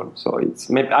other people. So it's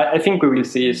maybe I think we will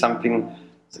see some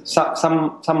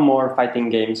more fighting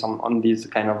games on this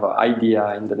kind of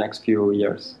idea in the next few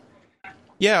years.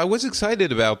 Yeah, I was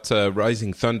excited about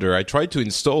Rising Thunder. I tried to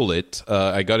install it.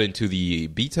 I got into the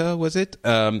beta, was it?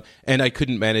 And I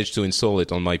couldn't manage to install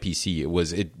it on my PC.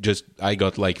 I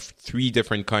got like 3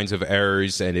 different kinds of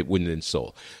errors and it wouldn't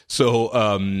install. So,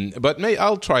 but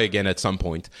I'll try again at some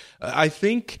point. I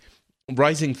think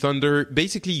Rising Thunder,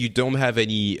 basically you don't have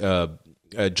any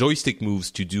joystick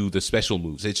moves to do the special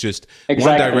moves. It's just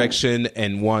one direction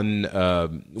and one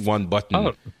button.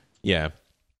 Oh. Yeah.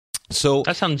 So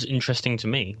that sounds interesting to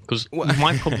me, because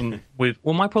my problem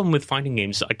with fighting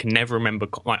games is I can never remember,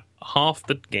 like, half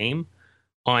the game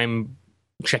I'm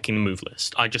checking the move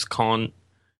list. I just can't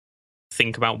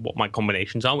think about what my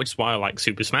combinations are, which is why I like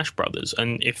Super Smash Brothers.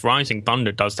 And if Rising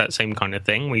Thunder does that same kind of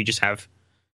thing, where you just have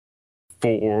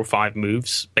 4 or 5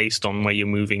 moves based on where you're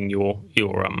moving your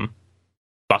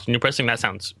button you're pressing, that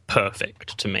sounds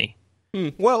perfect to me.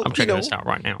 Well, I'm checking this out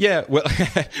right now. Yeah,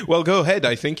 well, go ahead.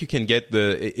 I think you can get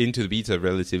into the beta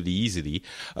relatively easily.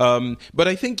 But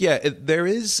I think, there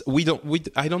is.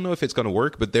 I don't know if it's going to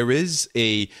work, but there is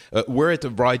we're at the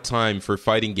right time for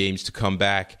fighting games to come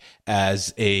back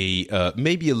as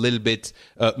maybe a little bit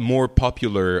more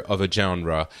popular of a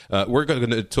genre. We're going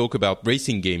to talk about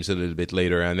racing games a little bit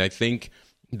later, and I think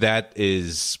that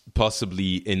is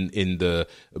possibly in the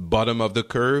bottom of the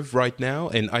curve right now.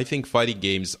 And I think fighting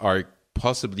games are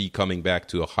possibly coming back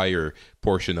to a higher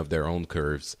portion of their own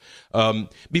curves.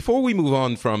 Before we move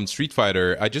on from Street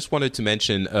Fighter, I just wanted to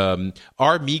mention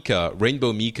our Mika,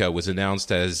 Rainbow Mika, was announced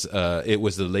as it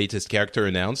was the latest character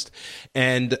announced,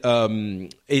 and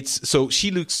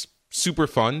she looks super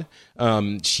fun.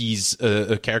 She's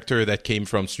a character that came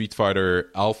from Street Fighter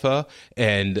Alpha,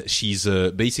 and she's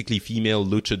a basically female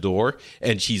luchador,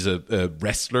 and she's a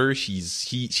wrestler.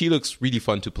 She looks really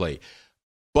fun to play,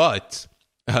 but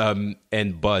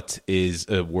but is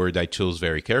a word I chose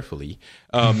very carefully.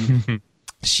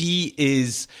 She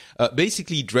is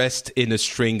basically dressed in a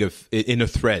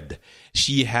thread.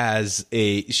 She has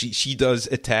she does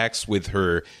attacks with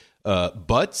her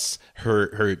butts.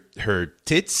 Her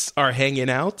tits are hanging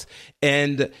out,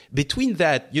 and between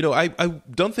that, I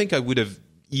don't think I would have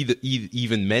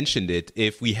even mentioned it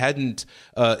if we hadn't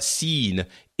seen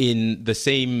in the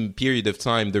same period of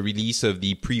time the release of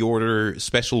the pre-order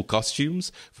special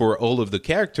costumes for all of the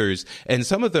characters, and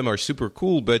some of them are super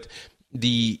cool, but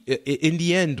in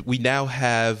the end we now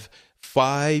have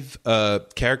 5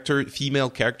 female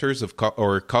characters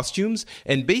or costumes,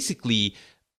 and basically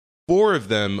 4 of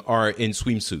them are in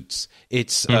swimsuits.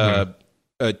 It's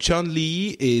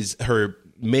Chun-Li is her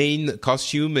main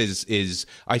costume is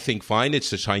I think fine.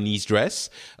 It's a Chinese dress,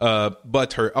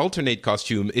 but her alternate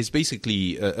costume is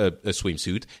basically a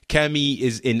swimsuit. Cammy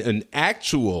is in an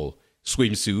actual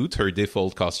swimsuit, her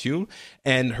default costume,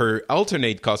 and her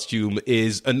alternate costume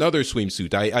is another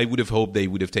swimsuit. I would have hoped they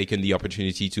would have taken the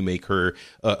opportunity to make her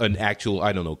an actual,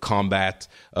 I don't know, combat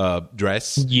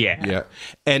dress. Yeah.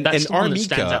 And that's the one that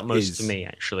stands out most is, to me,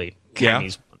 actually.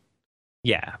 Cammy's one.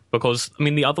 Yeah, because I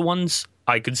mean the other ones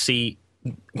I could see,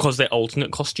 because they're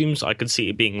alternate costumes, I could see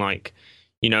it being like,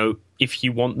 if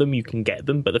you want them, you can get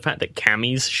them. But the fact that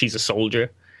Cammy's, she's a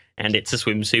soldier, and it's a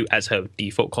swimsuit as her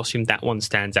default costume, that one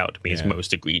stands out to me as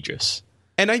most egregious.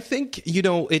 And I think,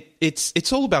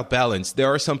 it's all about balance.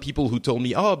 There are some people who told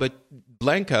me, but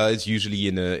Blanca is usually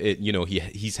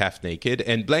he's half naked,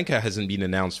 and Blanca hasn't been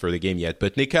announced for the game yet,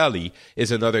 but Necalli is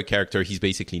another character. He's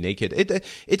basically naked.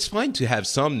 It's fine to have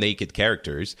some naked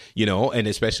characters, and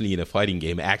especially in a fighting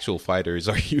game, actual fighters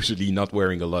are usually not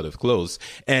wearing a lot of clothes.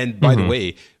 And by the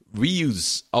way,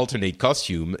 Ryu's alternate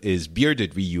costume is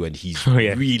bearded Ryu, and he's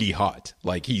really hot.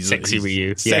 Like he's sexy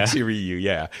Ryu. Sexy Ryu,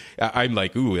 yeah. I'm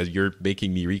like, ooh, you're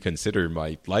making me reconsider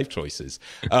my life choices.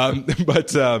 But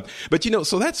so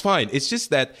that's fine. It's just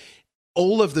that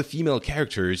all of the female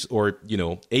characters, or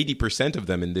 80% of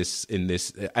them in this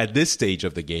at this stage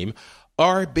of the game,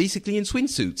 are basically in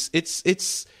swimsuits.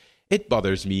 It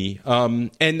bothers me.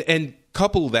 And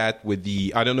couple that with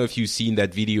I don't know if you've seen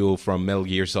that video from Metal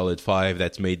Gear Solid 5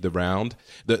 that's made the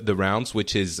rounds,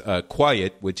 which is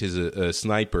Quiet, which is a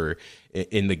sniper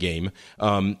in the game,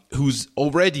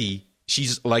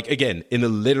 she's like, again, in a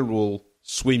literal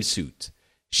swimsuit.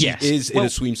 She is in a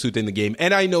swimsuit in the game,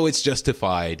 and I know it's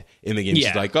justified in the game. Yeah.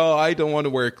 She's like, oh, I don't want to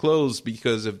wear clothes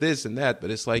because of this and that,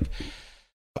 but it's like,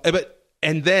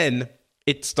 and then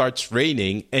it starts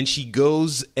raining, and she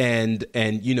goes and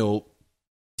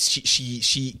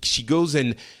she goes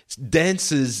and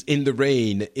dances in the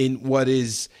rain in what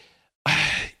is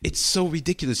it's so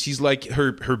ridiculous. She's like,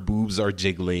 her boobs are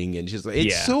jiggling, and she's like,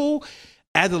 it's so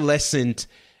adolescent.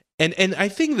 And I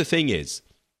think the thing is,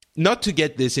 not to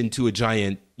get this into a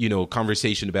giant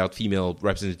conversation about female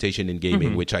representation in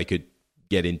gaming, which I could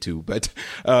get into, but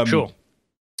sure,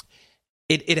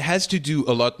 it has to do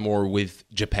a lot more with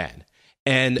Japan.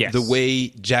 And the way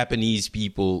Japanese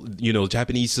people,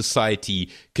 Japanese society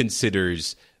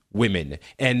considers women.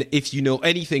 And if you know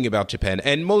anything about Japan,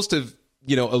 and most of,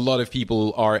 a lot of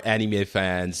people are anime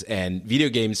fans and video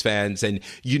games fans, and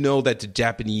that the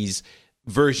Japanese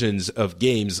versions of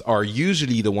games are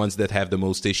usually the ones that have the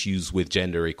most issues with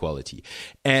gender equality.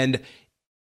 And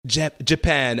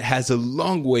Japan has a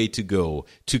long way to go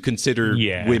to consider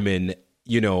women,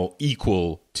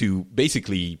 equal to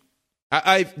basically...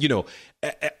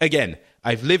 Again,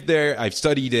 I've lived there, I've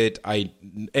studied it,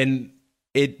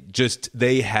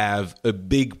 they have a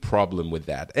big problem with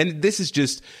that. And this is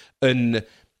just an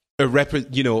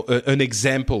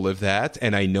example of that,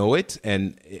 and I know it,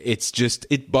 and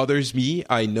it bothers me.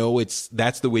 I know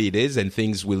that's the way it is, and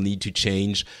things will need to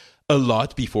change a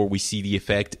lot before we see the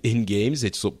effect in games.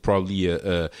 It's probably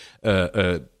a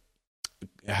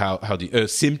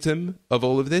symptom of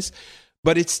all of this.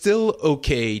 But it's still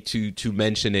okay to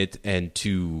mention it and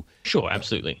to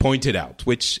absolutely point it out,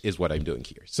 which is what I'm doing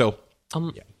here. So,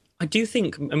 I do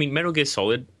think, Metal Gear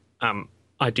Solid,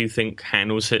 I do think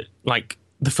handles it like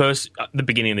the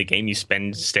beginning of the game you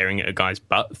spend staring at a guy's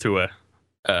butt through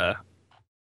a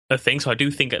thing. So I do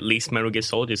think at least Metal Gear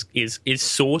Solid is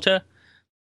sort of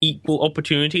equal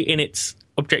opportunity in its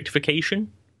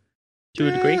objectification to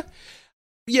a degree.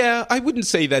 Yeah, I wouldn't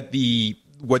say that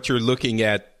what you're looking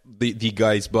at, the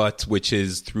guy's butt, which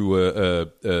is through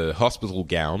a hospital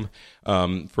gown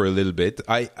for a little bit,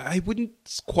 I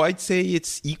wouldn't quite say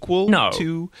it's equal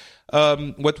to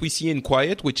what we see in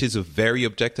Quiet, which is a very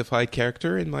objectified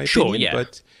character in my opinion.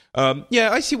 But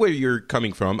I see where you're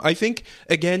coming from. I think,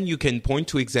 again, you can point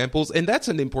to examples, and that's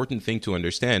an important thing to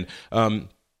understand.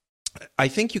 I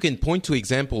think you can point to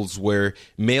examples where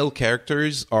male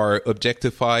characters are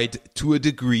objectified to a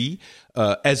degree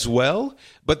as well.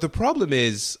 But the problem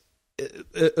is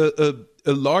a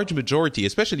large majority,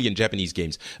 especially in Japanese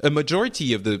games, a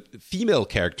majority of the female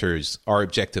characters are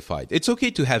objectified. It's okay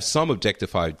to have some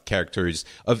objectified characters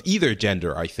of either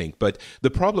gender, I think, but the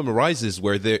problem arises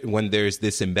when there's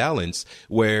this imbalance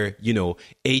where,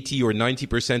 80 or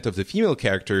 90% of the female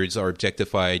characters are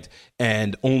objectified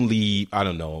and only,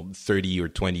 30 or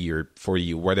 20 or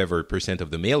 40 or whatever percent of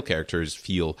the male characters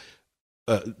feel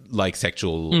like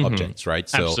sexual objects, right?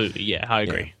 So, absolutely, yeah, I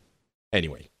agree. Yeah.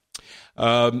 Anyway.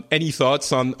 Any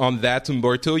thoughts on that,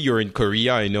 Umberto? You're in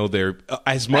Korea. I know they're,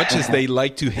 as much as they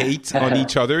like to hate on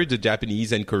each other, the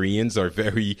Japanese and Koreans are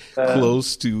very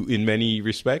close in many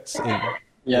respects.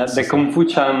 The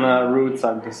Confucian roots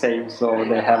are the same, so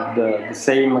they have the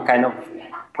same kind of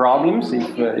problems,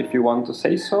 if you want to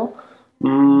say so.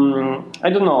 I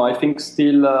don't know. I think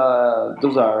still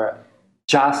those are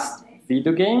just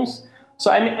video games. So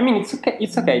I mean, it's okay.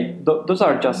 It's okay. Those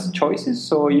are just choices.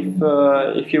 So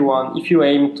if you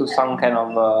aim to some kind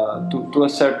of to a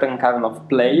certain kind of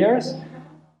players,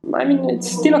 I mean, it's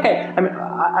still okay. I mean,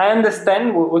 I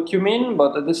understand what you mean,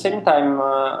 but at the same time,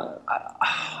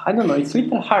 I don't know. It's a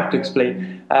little hard to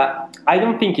explain. I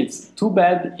don't think it's too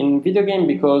bad in video game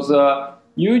because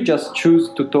you just choose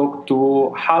to talk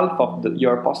to half of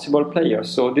your possible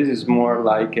players. So this is more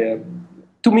like.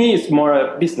 To me, it's more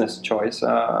a business choice,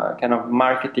 kind of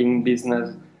marketing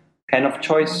business kind of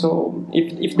choice. So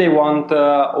if they want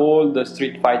all the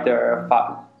Street Fighter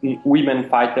women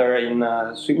fighter in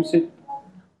swimsuit,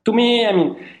 to me, I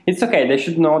mean, it's okay. They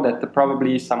should know that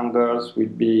probably some girls will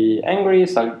be angry,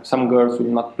 some girls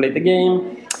will not play the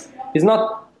game. It's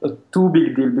not too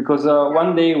big deal, because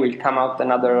one day will come out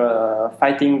another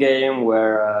fighting game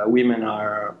where women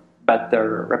are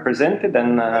better represented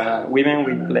and women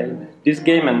will play this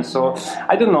game, and so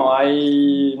I don't know.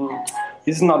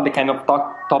 This is not the kind of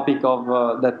topic of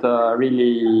that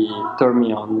really turn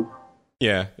me on.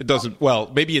 Yeah, it doesn't.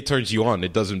 Well, maybe it turns you on.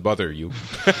 It doesn't bother you.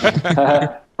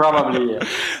 Probably. Yeah.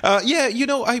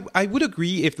 I would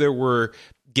agree if there were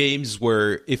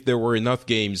enough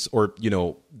games, or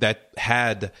that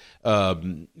had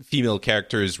female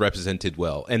characters represented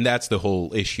well, and that's the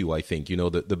whole issue. I think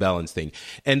the balance thing,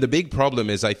 and the big problem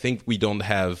is I think we don't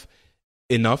have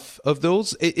enough of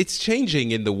those. It's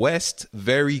changing in the West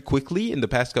very quickly. In the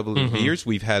past couple of years,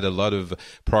 we've had a lot of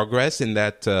progress in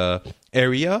that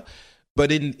area. But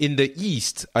in the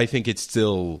East, I think it's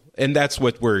still, and that's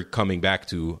what we're coming back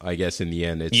to, I guess, in the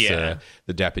end. It's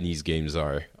the Japanese games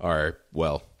are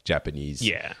Japanese.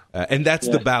 Yeah. And that's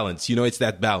the balance. It's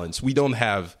that balance. We don't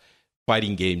have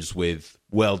fighting games with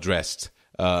well-dressed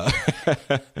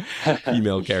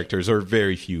female characters, or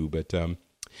very few. But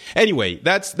anyway,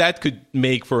 that could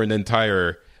make for an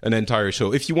entire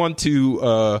show. If you want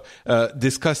to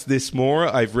discuss this more,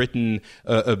 I've written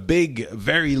a big,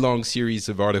 very long series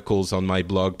of articles on my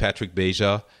blog,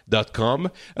 patrickbeja.com,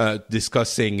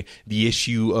 discussing the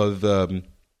issue of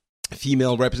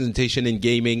female representation in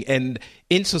gaming and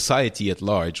in society at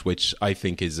large, which I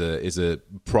think is a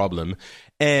problem.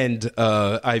 And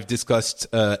I've discussed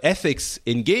ethics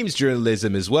in games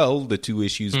journalism as well. The two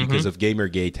issues, because of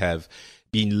Gamergate, have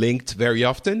been linked very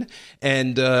often,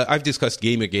 and I've discussed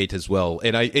Gamergate as well.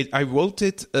 And I wrote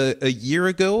it a year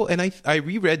ago, and I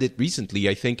reread it recently.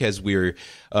 I think as we're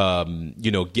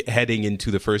heading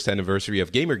into the first anniversary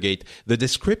of Gamergate, the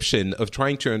description of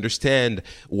trying to understand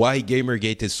why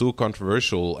Gamergate is so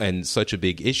controversial and such a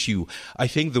big issue, I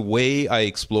think the way I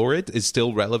explore it is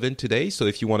still relevant today. So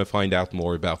if you want to find out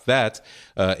more about that,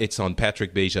 it's on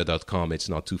patrickbeja.com. It's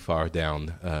not too far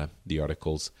down the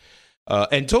articles.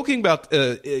 And talking about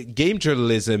game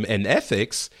journalism and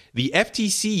ethics, the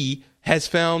FTC has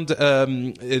found a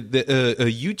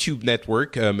YouTube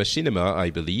network, Machinima, I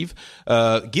believe,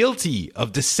 guilty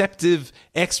of deceptive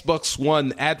Xbox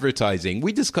One advertising.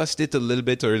 We discussed it a little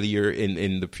bit earlier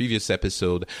in the previous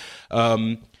episode,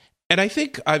 and I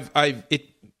think I've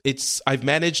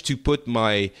managed to put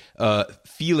my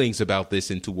feelings about this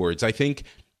into words. I think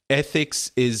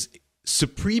ethics is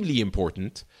supremely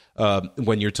important.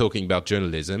 When you're talking about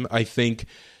journalism, I think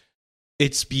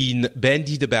it's been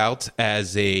bandied about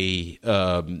as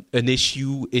an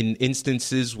issue in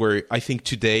instances where I think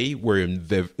today we're in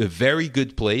a very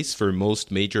good place for most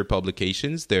major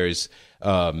publications. There's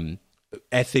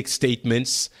ethics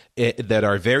statements that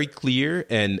are very clear,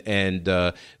 and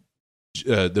the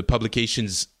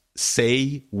publications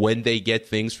say when they get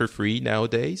things for free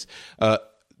nowadays. The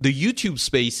YouTube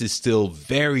space is still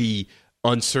very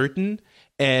uncertain.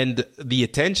 And the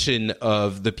attention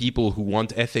of the people who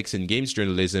want ethics in games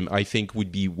journalism, I think,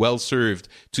 would be well served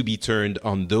to be turned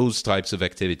on those types of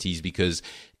activities, because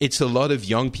it's a lot of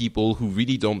young people who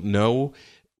really don't know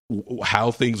how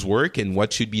things work and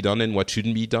what should be done and what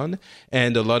shouldn't be done.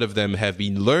 And a lot of them have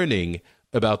been learning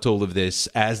about all of this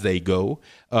as they go.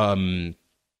 And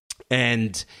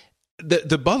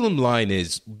the bottom line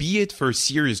is, be it for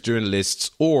serious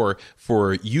journalists or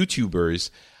for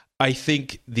YouTubers, I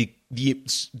think the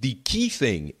key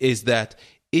thing is that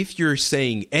if you're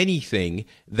saying anything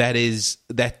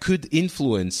that could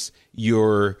influence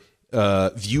your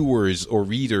viewers or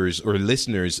readers or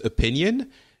listeners' opinion,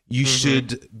 you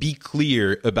should be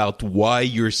clear about why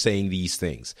you're saying these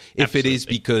things. If it is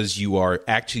because you are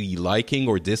actually liking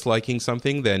or disliking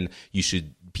something, then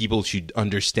people should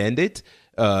understand it.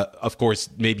 Of course,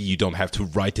 maybe you don't have to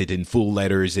write it in full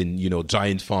letters in,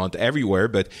 giant font everywhere,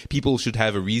 but people should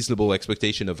have a reasonable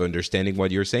expectation of understanding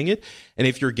what you're saying it. And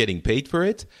if you're getting paid for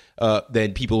it,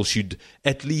 then people should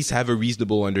at least have a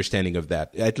reasonable understanding of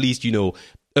that. At least,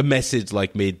 a message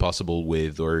like made possible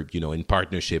with, or, in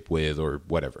partnership with, or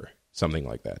whatever, something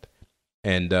like that.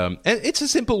 And it's a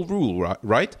simple rule,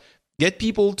 right? Get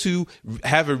people to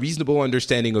have a reasonable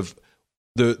understanding of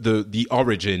the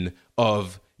origin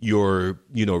of your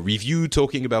review,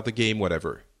 talking about the game,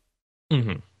 whatever.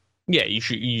 Yeah, you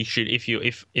should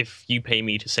if you pay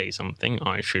me to say something,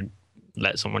 I should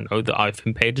let someone know that I've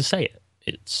been paid to say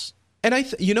it. And I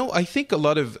think a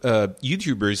lot of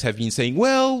YouTubers have been saying,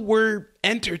 well, we're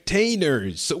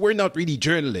entertainers, so we're not really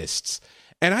journalists.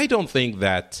 And I don't think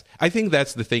that. I think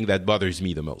that's the thing that bothers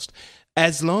me the most.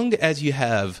 As long as you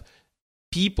have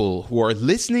people who are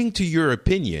listening to your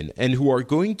opinion and who are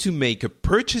going to make a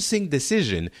purchasing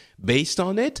decision based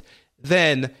on it,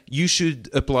 then you should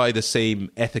apply the same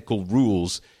ethical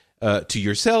rules to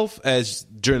yourself as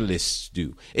journalists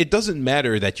do. It doesn't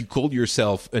matter that you call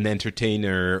yourself an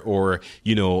entertainer or,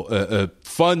 a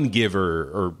fun giver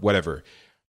or whatever.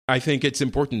 I think it's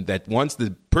important that once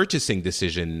the purchasing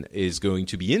decision is going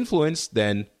to be influenced,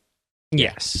 then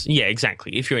yes, yeah,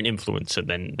 exactly. If you're an influencer,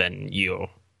 then you're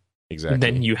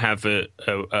then you have a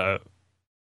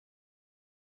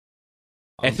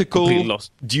ethical duty. That's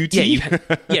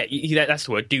the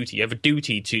word, duty. You have a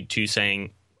duty to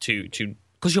saying to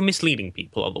because you're misleading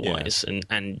people otherwise,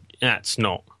 and that's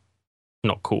not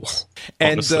cool.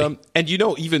 And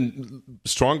even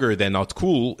stronger than not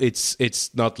cool,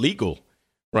 it's not legal.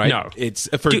 Right? No. It's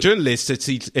for journalists.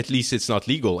 At least it's not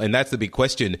legal, and that's the big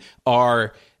question: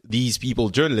 are these people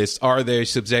journalists? Are they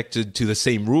subjected to the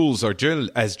same rules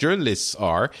as journalists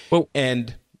are? Well,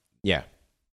 and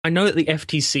I know that the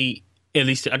FTC, at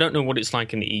least I don't know what it's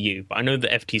like in the EU, but I know the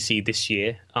FTC this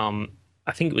year, I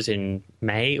think it was in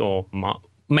May or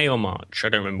March, I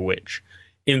don't remember which,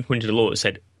 implemented a law that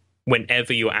said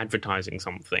whenever you're advertising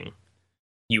something,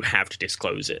 you have to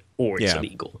disclose it or it's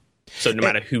illegal. So no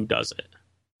matter who does it.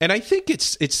 And I think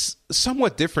it's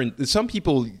somewhat different. Some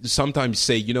people sometimes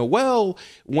say,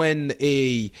 when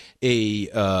an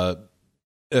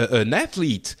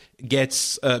athlete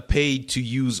gets paid to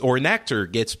use, or an actor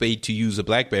gets paid to use a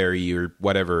BlackBerry or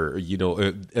whatever,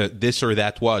 this or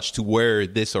that watch, to wear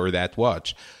this or that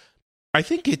watch. I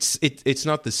think it's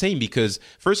not the same because,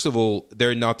 first of all,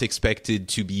 they're not expected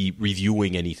to be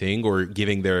reviewing anything or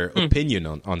giving their opinion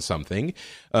on something.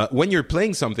 When you're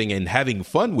playing something and having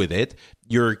fun with it,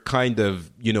 you're kind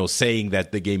of, saying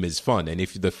that the game is fun. And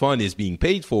if the fun is being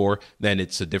paid for, then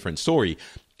it's a different story.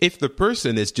 If the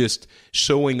person is just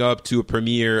showing up to a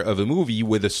premiere of a movie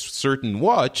with a certain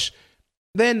watch,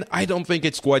 then I don't think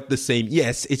it's quite the same.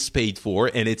 Yes, it's paid for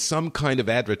and it's some kind of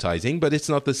advertising, but it's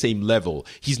not the same level.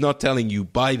 He's not telling you,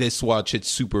 buy this watch, it's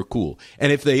super cool.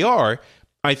 And if they are,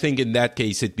 I think in that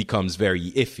case it becomes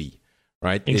very iffy,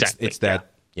 right? Exactly. It's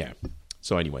that, yeah.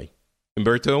 So anyway,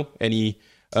 Umberto, any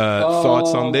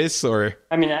thoughts on this? Or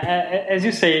I mean, as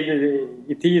you say,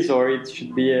 it is or it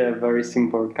should be a very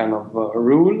simple kind of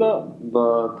rule,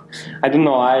 but I don't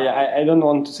know. I don't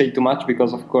want to say too much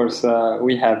because, of course,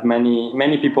 we have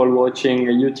many people watching,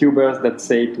 YouTubers that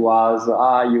say to us,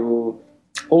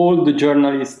 all the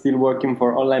journalists still working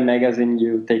for online magazine,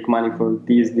 you take money for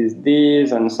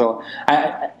this, and so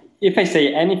if I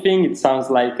say anything, it sounds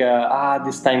like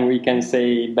this time we can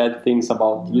say bad things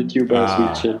about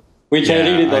YouTubers, which I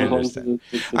really don't want to do.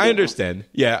 I understand.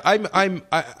 Yeah,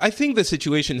 I think the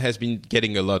situation has been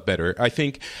getting a lot better. I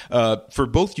think for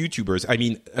both YouTubers, I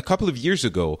mean, a couple of years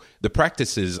ago, the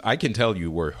practices, I can tell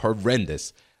you, were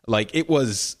horrendous. Like, it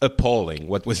was appalling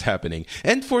what was happening.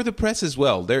 And for the press as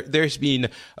well. There's been,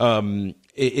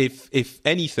 if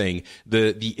anything,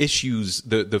 the issues,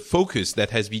 the focus that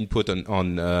has been put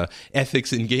on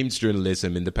ethics in games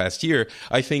journalism in the past year,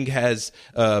 I think has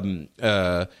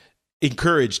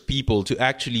encouraged people to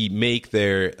actually make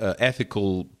their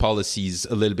ethical policies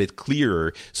a little bit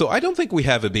clearer. So I don't think we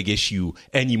have a big issue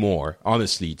anymore,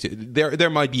 honestly. There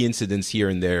might be incidents here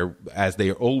and there, as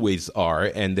they always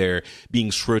are, and they're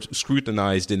being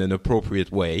scrutinized in an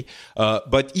appropriate way.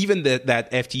 But even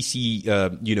that FTC,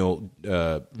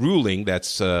 ruling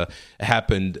that's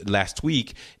happened last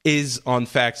week is on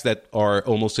facts that are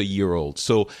almost a year old.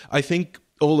 So I think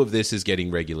all of this is getting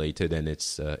regulated, and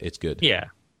it's good. Yeah.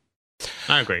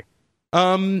 I agree.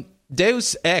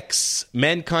 Deus Ex,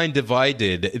 Mankind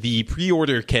Divided, the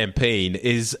pre-order campaign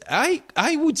is, I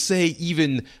would say,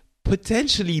 even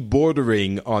potentially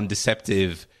bordering on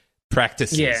deceptive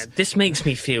practices. Yeah, this makes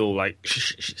me feel like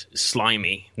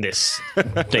slimy, this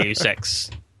Deus Ex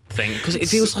thing, because it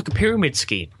feels like a pyramid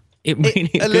scheme. It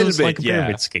feels like a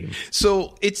pyramid scheme.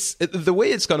 So it's the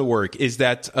way it's going to work is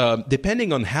that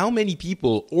depending on how many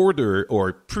people order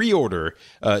or pre-order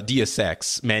Deus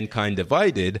Ex: Mankind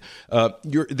Divided,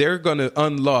 they're going to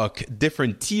unlock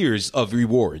different tiers of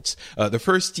rewards. The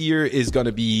first tier is going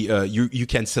to be you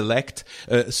can select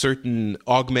certain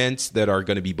augments that are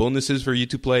going to be bonuses for you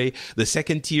to play. The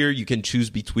second tier, you can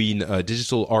choose between a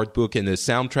digital art book and a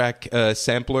soundtrack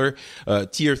sampler.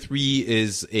 Tier 3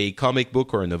 is a comic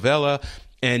book or a novella.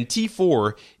 And tier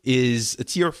 4 is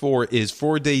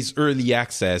 4 days early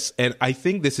access, and I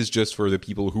think this is just for the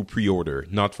people who pre-order,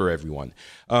 not for everyone.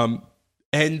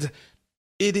 And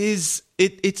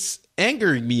it's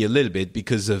angering me a little bit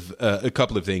because of a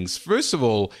couple of things. First of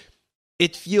all,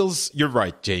 you're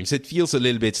right, James, it feels a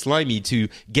little bit slimy to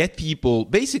get people,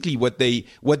 basically what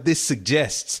this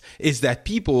suggests is that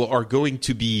people are going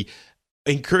to be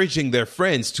encouraging their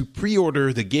friends to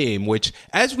pre-order the game, which,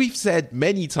 as we've said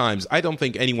many times, I don't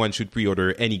think anyone should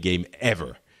pre-order any game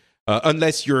ever.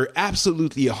 Unless you're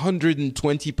absolutely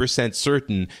 120%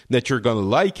 certain that you're going to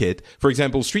like it. For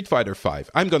example, Street Fighter V.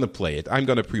 I'm going to play it. I'm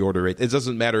going to pre-order it. It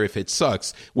doesn't matter if it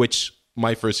sucks, which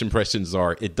my first impressions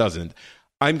are it doesn't.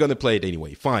 I'm going to play it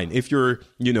anyway. Fine. If you're,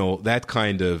 that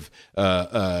kind of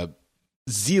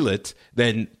zealot,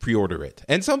 then pre-order it.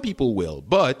 And some people will.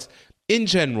 But in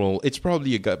general, it's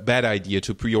probably a bad idea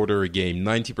to pre-order a game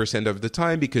 90% of the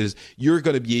time because you're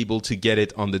going to be able to get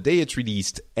it on the day it's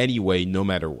released anyway, no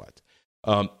matter what.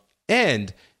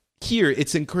 And here,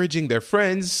 it's encouraging their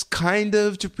friends kind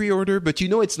of to pre-order, but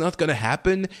it's not going to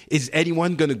happen. Is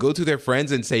anyone going to go to their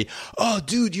friends and say, oh,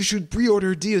 dude, you should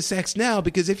pre-order Deus Ex now,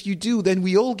 because if you do, then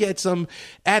we all get some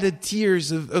added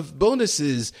tiers of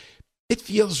bonuses. It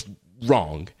feels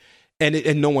wrong,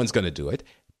 and no one's going to do it.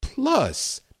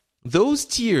 Plus, those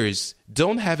tiers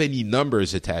don't have any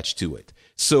numbers attached to it.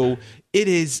 So it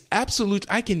is absolute.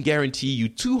 I can guarantee you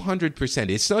 200%.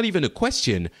 It's not even a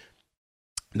question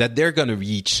that they're going to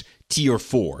reach tier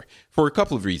 4 for a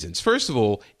couple of reasons. First of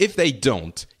all, if they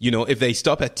don't, if they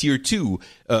stop at tier 2,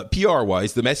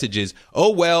 PR-wise, the message is,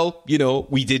 oh, well,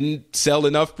 we didn't sell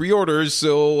enough pre-orders,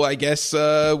 so I guess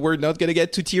we're not going to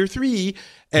get to tier 3.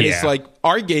 And It's like,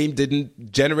 our game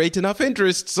didn't generate enough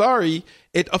interest. Sorry.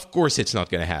 Of course, it's not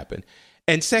going to happen.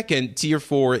 And second, tier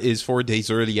 4 is 4 days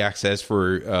early access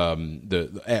for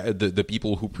the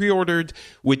people who pre-ordered,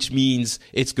 which means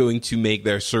it's going to make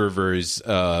their servers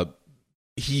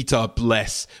heat up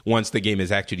less once the game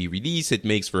is actually released. It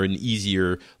makes for an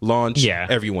easier launch. Yeah.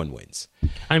 Everyone wins.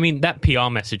 I mean, that PR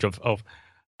message of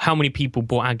how many people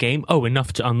bought our game? Oh,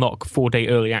 enough to unlock 4-day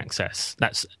early access.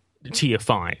 That's tier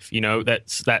 5.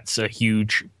 That's a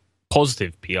huge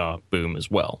positive PR boom as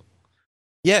well.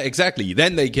 Yeah, exactly.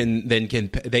 Then they can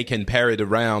pair it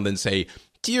around and say,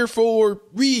 Tier 4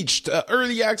 reached,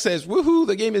 early access, woohoo,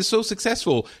 the game is so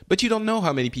successful. But you don't know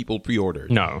how many people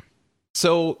pre-ordered. No.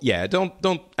 So, yeah, I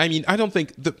don't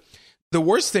think, the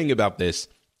worst thing about this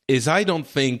is I don't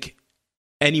think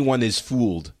anyone is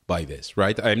fooled by this,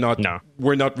 right?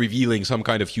 We're not revealing some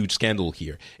kind of huge scandal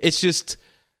here. It's just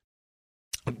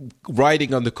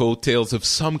riding on the coattails of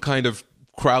some kind of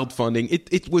crowdfunding.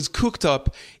 It was cooked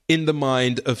up in the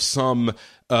mind of some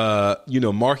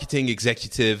marketing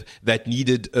executive that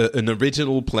needed an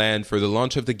original plan for the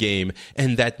launch of the game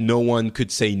and that no one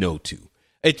could say no to.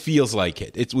 It feels like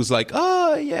it. It was like,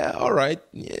 oh yeah, all right,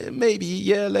 yeah, maybe,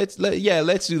 yeah, let's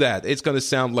do that. It's gonna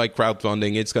sound like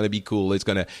crowdfunding. It's gonna be cool.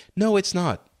 No, it's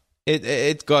not.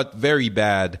 It got very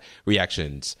bad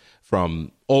reactions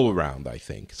from all around, I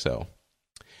think. So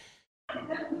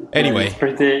anyway,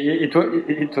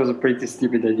 it was a pretty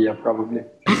stupid idea, probably.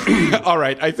 All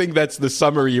right, I think that's the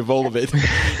summary of all of it.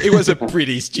 It was a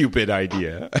pretty stupid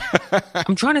idea.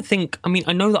 I'm trying to think. I mean,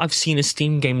 I know that I've seen a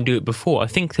Steam game do it before. I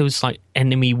think there was like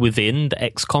Enemy Within, the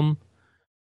XCOM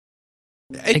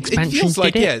expansion. It feels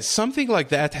like, something like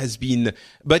that has been,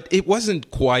 but it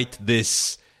wasn't quite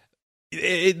this.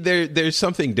 There's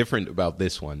something different about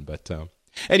this one, but.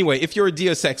 Anyway, if you're a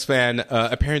Deus Ex fan,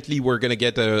 apparently we're going to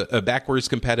get a backwards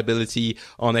compatibility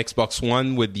on Xbox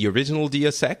One with the original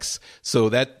Deus Ex, so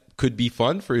that could be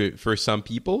fun for some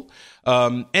people.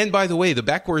 And by the way, the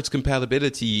backwards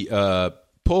compatibility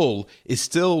poll is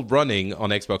still running on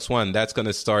Xbox One. That's going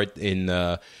to start in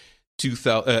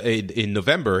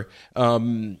November.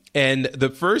 And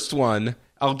the first one,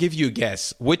 I'll give you a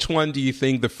guess. Which one do you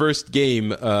think the first game,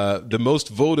 the most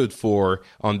voted for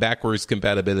on backwards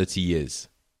compatibility is?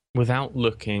 Without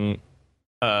looking,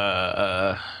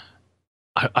 I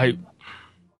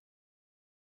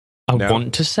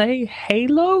want to say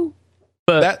Halo,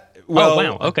 but oh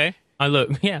wow, okay. I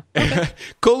look, yeah. Okay.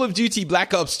 Call of Duty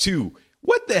Black Ops 2.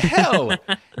 What the hell?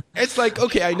 It's like,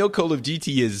 okay, I know Call of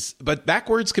Duty is, but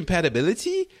backwards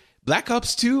compatibility? Black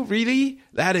Ops 2, really?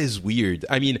 That is weird.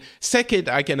 I mean, second,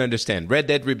 I can understand. Red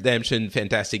Dead Redemption,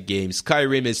 fantastic game.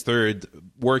 Skyrim is third,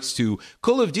 works too.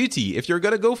 Call of Duty, if you're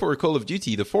going to go for a Call of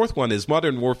Duty, the fourth one is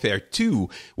Modern Warfare 2,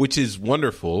 which is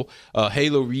wonderful.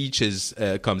 Halo Reach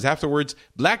comes afterwards.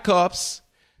 Black Ops,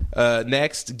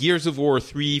 next. Gears of War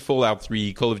 3, Fallout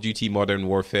 3, Call of Duty Modern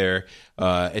Warfare,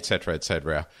 etc.,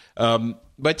 etc.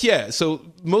 But yeah,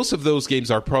 so most of those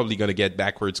games are probably going to get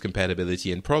backwards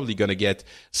compatibility and probably going to get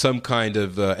some kind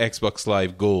of Xbox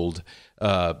Live Gold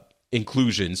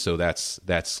inclusion. So that's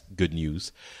good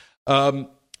news.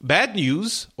 Bad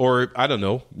news, or I don't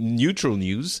know, neutral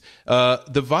news.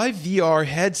 The Vive VR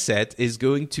headset is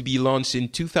going to be launched in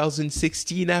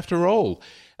 2016. After all,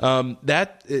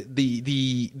 that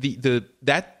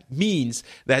means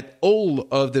that all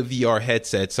of the VR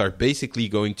headsets are basically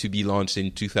going to be launched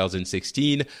in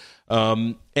 2016.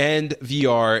 And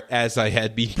VR, as I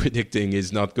had been predicting,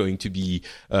 is not going to be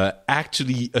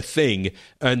actually a thing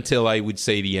until I would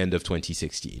say the end of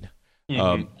 2016.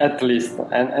 At least.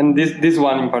 And this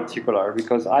one in particular,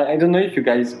 because I don't know if you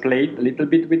guys played a little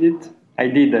bit with it. I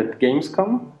did at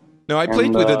Gamescom. No, I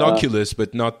played with an Oculus,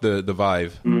 but not the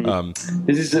Vive.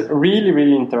 This is really,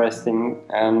 really interesting.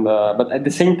 And but at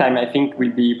the same time, I think it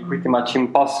will be pretty much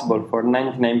impossible for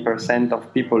 99%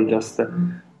 of people just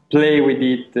play with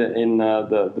it in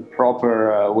the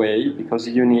proper way, because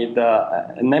you need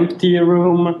an empty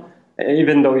room,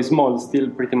 even though it's small, still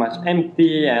pretty much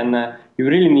empty, and you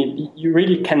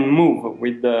really can move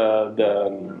with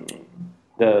the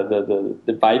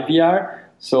Vive VR.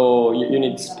 So you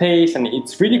need space, and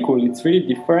it's really cool. It's really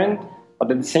different,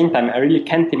 but at the same time, I really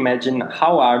can't imagine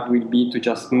how hard it will be to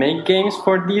just make games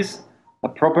for this,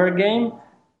 proper games,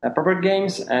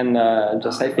 and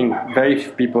just I think very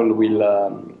few people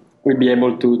will be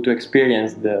able to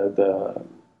experience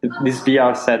this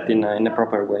VR set in a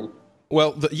proper way.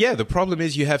 Well, the problem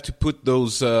is you have to put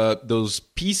those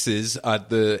pieces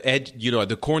at the edge, at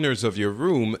the corners of your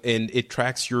room, and it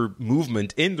tracks your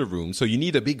movement in the room. So you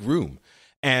need a big room.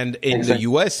 And in the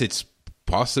US, it's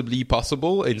possibly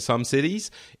possible in some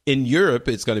cities. In Europe,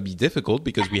 it's going to be difficult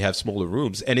because we have smaller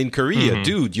rooms. And in Korea,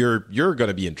 dude, you're going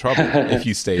to be in trouble if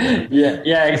you stay there.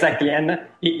 Yeah, exactly. And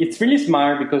it's really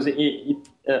smart because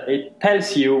it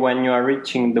tells you when you are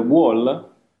reaching the wall.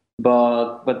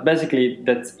 But basically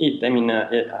that's it. I mean,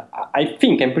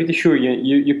 I'm pretty sure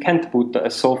you can't put a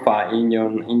sofa in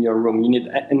your room. You need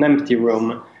an empty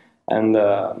room. And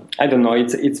I don't know.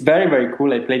 It's very, very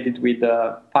cool. I played it with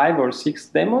 5 or 6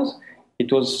 demos.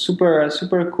 It was super,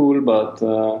 super cool. But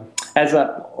as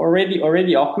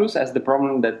already Oculus has the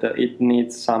problem that it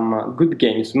needs some good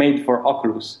games made for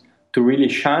Oculus to really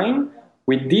shine.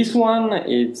 With this one,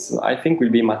 I think will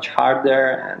be much harder,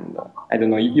 and I don't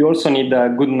know. You also need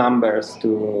good numbers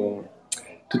to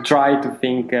try to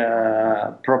think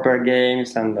proper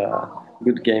games and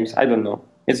good games. I don't know.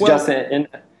 It's just an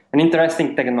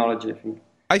interesting technology, I think.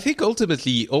 I think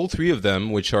ultimately all three of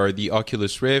them, which are the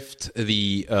Oculus Rift,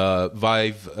 the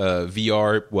Vive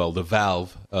VR, the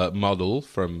Valve model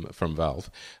from Valve,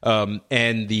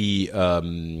 and the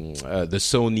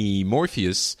Sony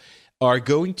Morpheus, are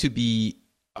going to be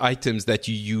items that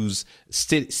you use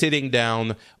sitting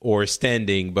down or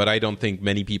standing, but I don't think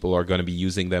many people are going to be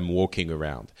using them walking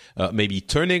around. Maybe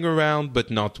turning around,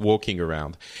 but not walking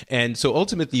around. And so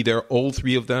ultimately, all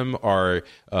three of them are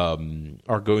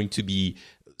going to be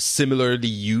similarly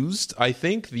used. I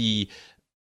think the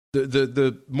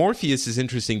Morpheus is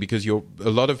interesting because a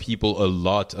lot of people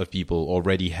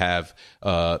already have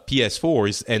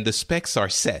PS4s, and the specs are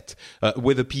set.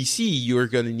 With a PC, you're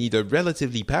going to need a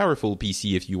relatively powerful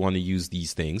PC if you want to use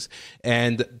these things,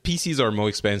 and PCs are more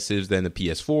expensive than a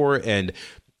PS4, and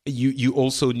you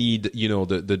also need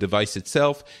the device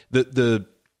itself.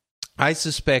 I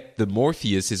suspect the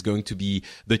Morpheus is going to be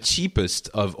the cheapest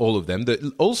of all of them,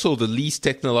 also the least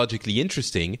technologically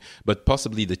interesting, but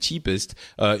possibly the cheapest.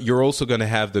 You're also going to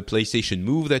have the PlayStation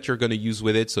Move that you're going to use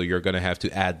with it, so you're going to have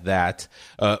to add that,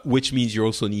 which means you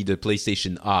also need a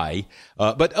PlayStation Eye.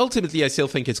 But ultimately, I still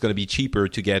think it's going to be cheaper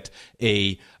to get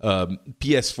a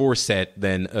PS4 set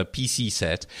than a PC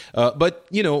set. But,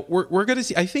 we're going to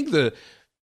see. I think the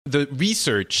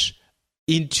research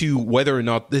into whether or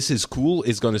not this is cool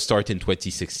is going to start in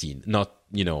 2016. Not,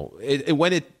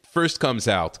 when it first comes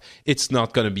out, it's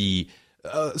not going to be...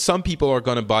 some people are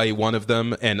going to buy one of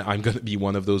them, and I'm going to be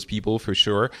one of those people for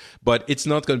sure, but it's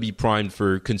not going to be primed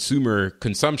for consumer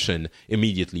consumption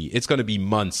immediately. It's going to be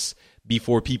months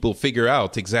before people figure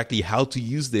out exactly how to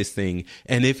use this thing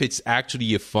and if it's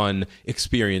actually a fun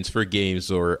experience for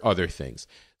games or other things.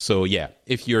 So yeah,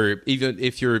 if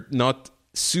you're not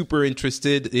super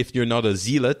interested, if you're not a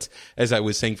zealot, as I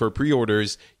was saying, for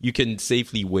pre-orders, you can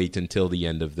safely wait until the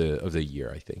end of the year,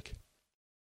 I think.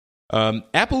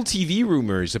 Apple TV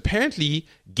rumors. Apparently,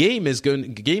 games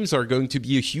are going to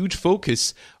be a huge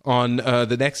focus on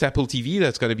the next Apple TV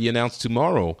that's going to be announced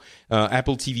tomorrow.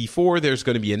 Apple TV 4, there's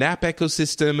going to be an app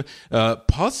ecosystem,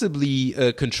 possibly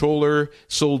a controller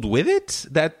sold with it.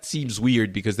 That seems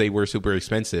weird because they were super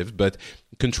expensive, but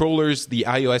controllers, the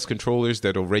iOS controllers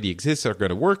that already exist, are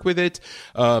going to work with it.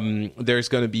 There's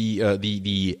going to be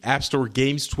the App Store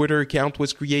Games Twitter account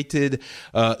was created.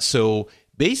 So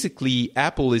basically,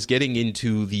 Apple is getting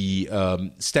into the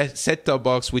set-top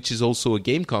box, which is also a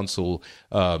game console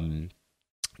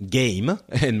game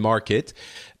and market.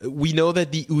 We know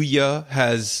that the Ouya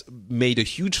has made a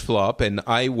huge flop, and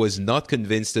I was not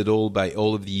convinced at all by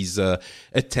all of these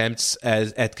attempts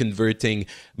at converting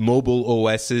mobile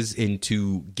OSs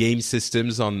into game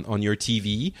systems on your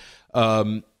TV.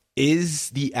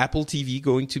 Is the Apple TV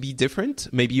going to be different?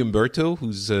 Maybe Umberto,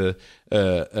 who's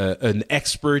an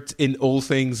expert in all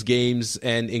things games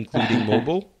and including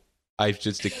mobile, I've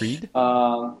just agreed.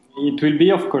 It will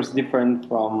be, of course, different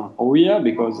from Ouya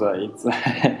because it's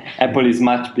Apple is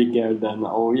much bigger than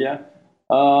Ouya.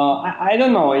 I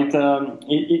don't know.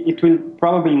 It will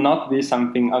probably not be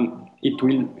something. It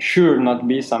will sure not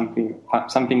be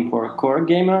something for core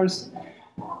gamers.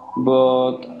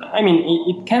 But I mean,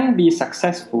 it can be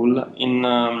successful in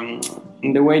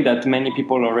the way that many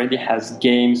people already has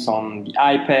games on the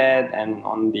iPad and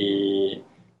on the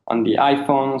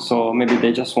iPhone. So maybe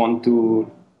they just want to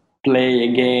play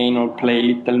again or play a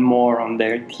little more on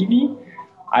their TV.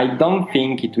 I don't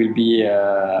think it will be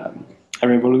a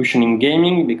revolution in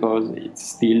gaming because it's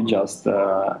still just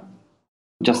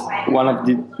one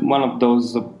of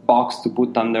those box to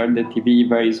put under the TV,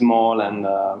 very small and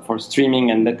for streaming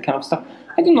and that kind of stuff.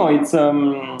 I don't know. It's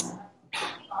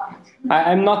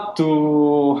I'm not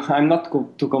too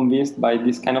convinced by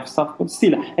this kind of stuff. But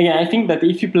still, again, I think that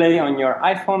if you play on your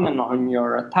iPhone and on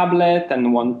your tablet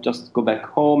and want just go back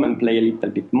home and play a little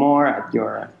bit more at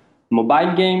your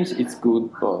mobile games, it's good.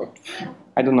 But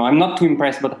I don't know. I'm not too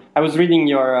impressed. But I was reading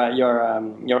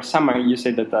your summary. You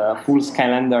said that full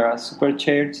Skylander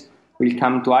supercharged will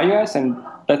come to iOS, and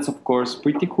that's of course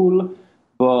pretty cool.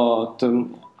 But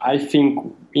I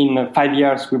think in 5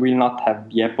 years we will not have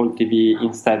the Apple TV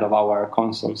instead of our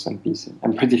consoles and PC.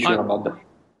 I'm pretty sure about that.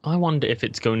 I wonder if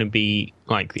it's going to be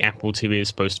like the Apple TV is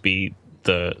supposed to be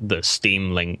the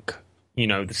Steam Link. You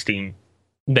know, the Steam.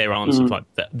 Their answer like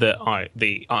the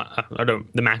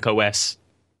Mac OS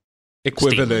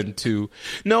equivalent to.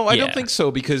 No, I don't think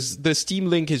so, because the Steam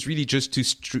Link is really just to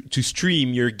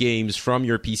stream your games from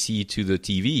your PC to the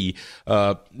TV.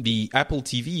 The Apple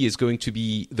TV is going to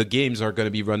be, the games are going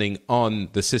to be running on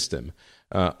the system,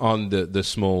 on the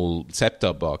small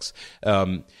set-top box.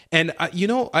 And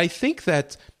I think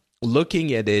that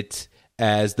looking at it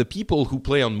as the people who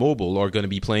play on mobile are going to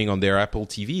be playing on their Apple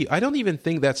TV, I don't even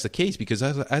think that's the case, because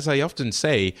as I often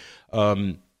say,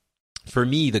 for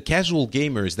me, the casual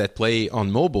gamers that play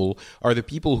on mobile are the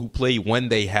people who play when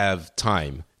they have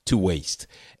time to waste.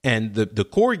 And the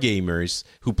core gamers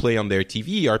who play on their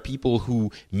TV are people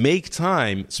who make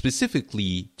time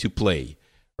specifically to play,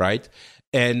 right?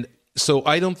 And so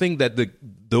I don't think that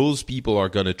those people are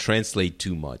going to translate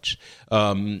too much.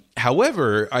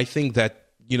 However, I think that,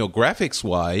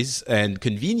 graphics-wise and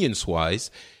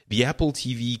convenience-wise, the Apple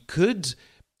TV could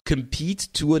compete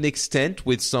to an extent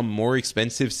with some more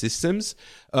expensive systems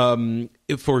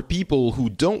for people who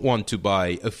don't want to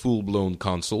buy a full-blown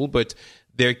console, but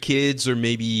their kids or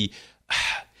maybe...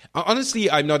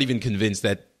 Honestly, I'm not even convinced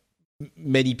that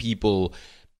many people...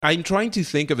 I'm trying to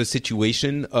think of a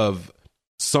situation of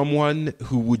someone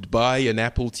who would buy an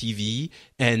Apple TV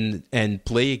and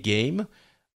play a game,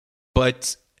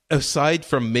 but aside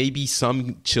from maybe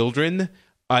some children,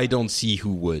 I don't see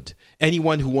who would.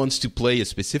 Anyone who wants to play a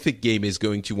specific game is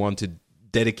going to want a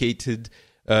dedicated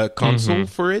console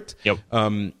for it. Yep.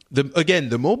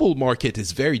 The mobile market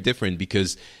is very different,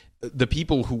 because the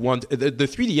people who want the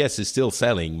 3DS is still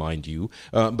selling, mind you,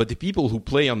 but the people who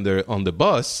play on the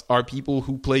bus are people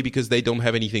who play because they don't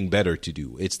have anything better to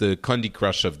do. It's the Candy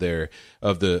Crush of the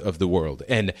world.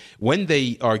 And when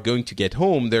they are going to get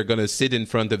home, they're going to sit in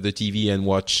front of the TV and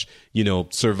watch,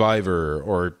 Survivor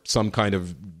or some kind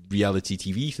of reality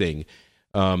TV thing.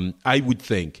 I would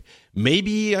think.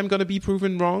 Maybe I'm going to be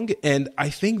proven wrong, and I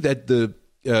think that the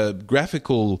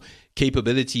graphical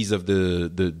capabilities of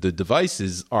the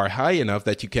devices are high enough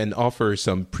that you can offer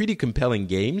some pretty compelling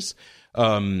games.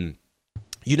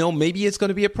 Maybe it's going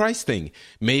to be a price thing.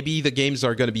 Maybe the games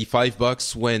are going to be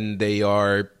 $5 when they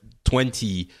are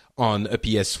 $20 on a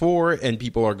PS4, and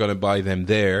people are going to buy them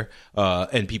there,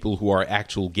 and people who are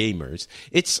actual gamers.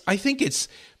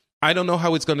 I don't know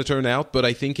how it's going to turn out, but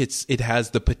I think it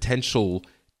has the potential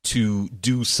to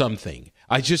do something.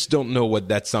 I just don't know what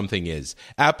that something is.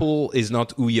 Apple is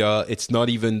not Ouya. It's not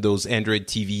even those Android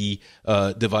TV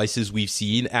devices we've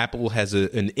seen. Apple has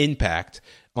an impact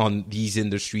on these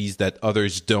industries that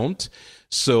others don't.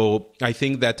 So I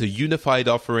think that a unified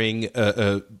offering,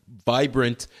 a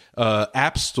vibrant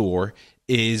app store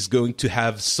is going to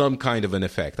have some kind of an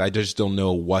effect. I just don't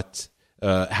know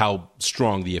how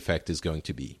strong the effect is going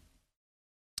to be.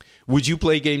 Would you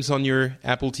play games on your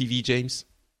Apple TV, James?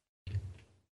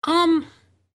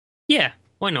 Yeah,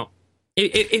 why not?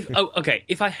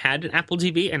 If I had an Apple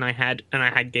TV and I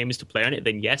had games to play on it,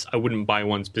 then yes, I wouldn't buy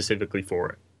one specifically for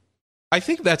it. I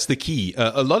think that's the key.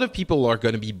 A lot of people are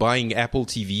going to be buying Apple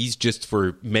TVs just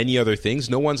for many other things.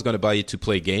 No one's going to buy it to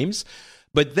play games.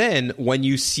 But then when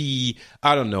you see,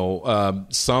 I don't know,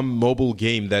 some mobile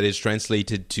game that is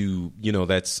translated to,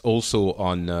 that's also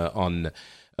on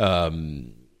your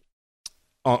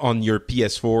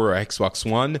PS4 or Xbox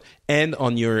One and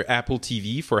on your Apple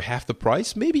TV for half the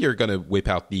price, maybe you're going to whip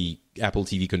out the Apple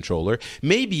TV controller.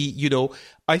 Maybe,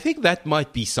 I think that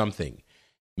might be something.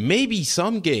 Maybe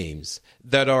some games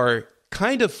that are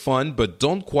kind of fun but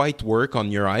don't quite work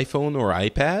on your iPhone or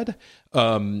iPad,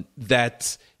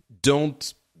 that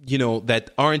don't, that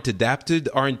aren't adapted,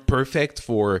 aren't perfect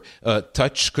for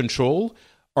touch control,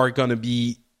 are going to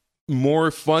be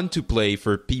more fun to play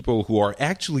for people who are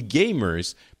actually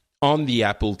gamers on the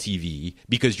Apple TV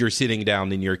because you're sitting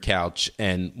down in your couch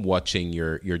and watching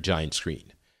your giant screen.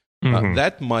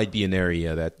 That might be an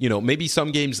area that, maybe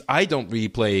some games I don't really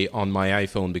play on my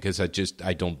iPhone because I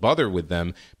don't bother with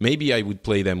them. Maybe I would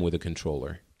play them with a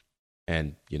controller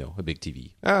and, a big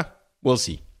TV. We'll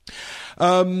see.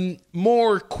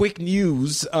 More quick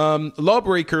news.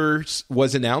 Lawbreakers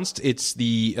was announced. It's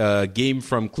the game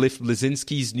from Cliff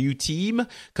Bleszinski's new team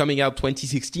coming out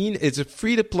 2016. It's a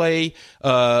free-to-play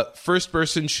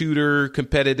first-person shooter,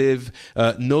 competitive,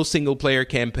 no single-player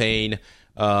campaign.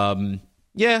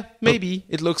 Yeah, maybe.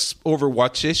 It looks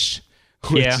Overwatch-ish,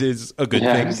 which is a good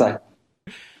thing. Exactly.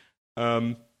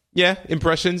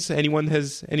 Impressions? Anyone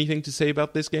has anything to say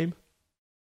about this game?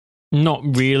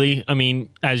 Not really. I mean,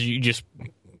 as you just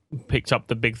picked up,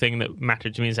 the big thing that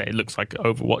mattered to me is that it looks like an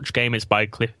Overwatch game. It's by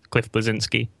Cliff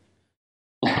Bleszinski.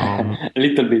 A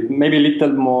little bit. Maybe a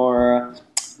little more,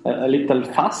 a little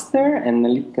faster and a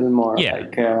little more,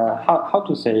 how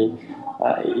to say...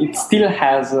 it still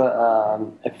has a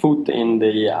foot in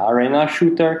the arena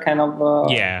shooter kind of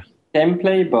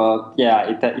gameplay, but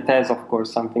it has, of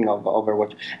course, something of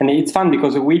Overwatch. And it's fun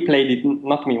because we played it,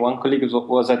 not me, one colleague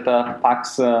was at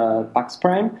PAX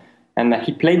Prime, and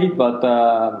he played it, but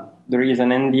there is an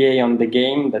NDA on the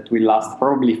game that will last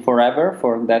probably forever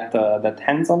for that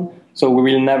hands-on, so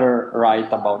we will never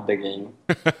write about the game.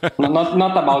 not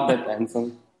about that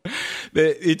hands-on.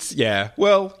 It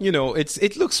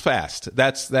looks fast.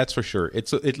 That's for sure.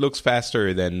 It looks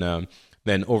faster than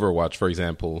Overwatch, for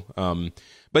example.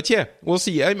 But yeah, we'll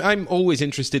see. I'm always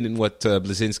interested in what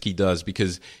Bleszinski does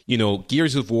because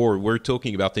Gears of War. We're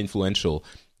talking about influential.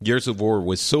 Gears of War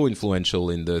was so influential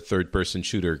in the third-person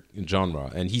shooter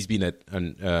genre, and he's been at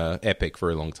an Epic for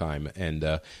a long time.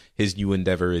 And his new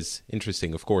endeavor is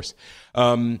interesting, of course.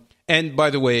 And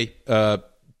by the way.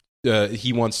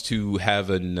 He wants to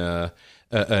have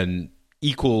an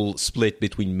equal split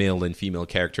between male and female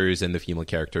characters, and the female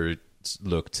characters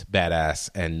looked badass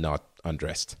and not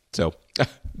undressed. So,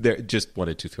 just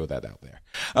wanted to throw that out there.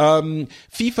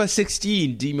 FIFA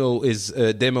 16 demo is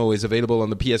available on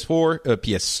the PS4,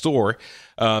 PS Store.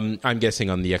 I'm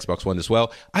guessing on the Xbox One as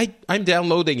well. I'm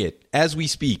downloading it as we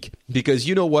speak because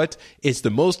you know what? It's the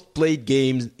most played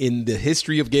game in the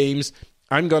history of games.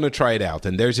 I'm going to try it out,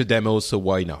 and there's a demo, so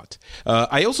why not?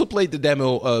 I also played the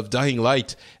demo of Dying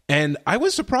Light, and I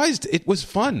was surprised. It was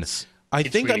fun. I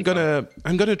think really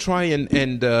I'm gonna try and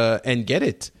get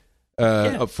it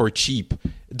for cheap.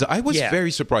 I was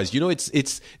very surprised.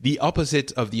 It's the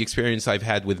opposite of the experience I've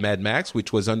had with Mad Max,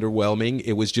 which was underwhelming.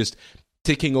 It was just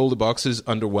ticking all the boxes,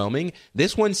 underwhelming.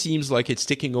 This one seems like it's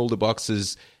ticking all the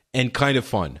boxes and kind of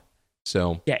fun.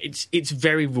 So yeah, it's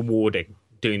very rewarding.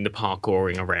 Doing the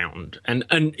parkouring around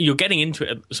and you're getting into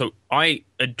it. So I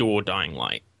adore Dying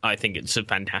Light. I think it's a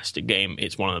fantastic game.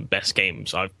 It's one of the best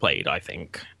games I've played, I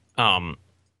think. I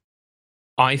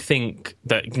think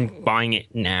that buying it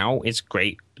now is a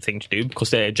great thing to do because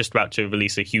they're just about to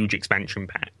release a huge expansion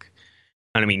pack.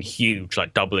 And I mean huge,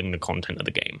 like doubling the content of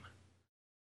the game.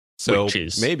 So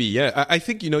maybe, I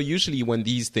think, usually when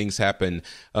these things happen,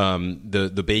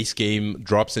 the base game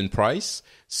drops in price.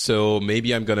 So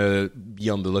maybe I'm going to be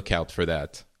on the lookout for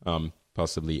that,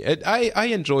 possibly. I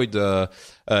enjoyed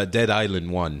Dead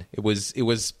Island 1.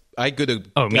 I got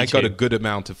a good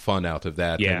amount of fun out of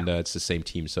that, and it's the same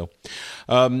team. So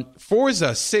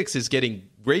Forza 6 is getting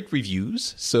great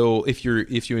reviews. So if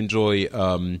you enjoy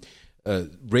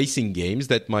racing games,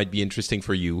 that might be interesting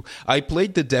for you. I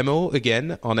played the demo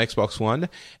again on Xbox One,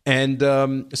 and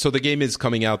so the game is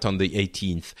coming out on the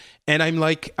 18th. And I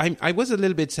was a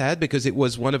little bit sad because it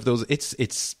was one of those.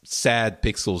 It's sad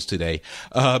pixels today.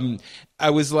 I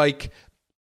was like,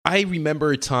 I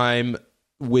remember a time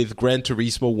with Gran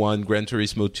Turismo 1, Gran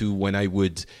Turismo 2, when I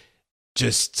would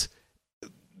just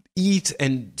eat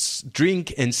and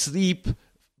drink and sleep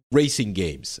racing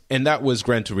games, and that was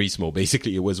Gran Turismo.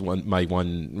 Basically, it was my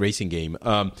one racing game.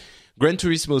 Gran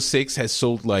Turismo 6 has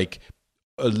sold like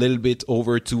a little bit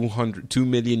over 2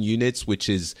 million units, which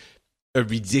is a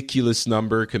ridiculous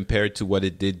number compared to what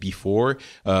it did before.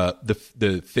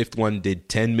 The fifth one did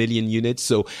 10 million units.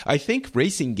 So I think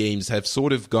racing games have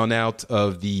sort of gone out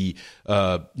of the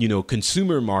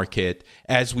consumer market.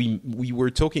 As we were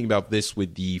talking about this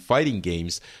with the fighting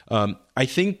games, I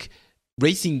think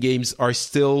racing games are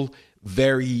still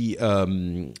very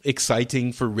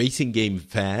exciting for racing game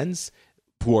fans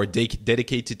who are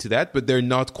dedicated to that, but they're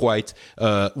not quite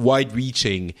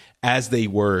wide-reaching as they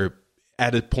were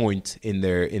at a point in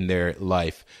their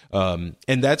life, and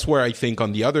that's where I think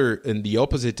in the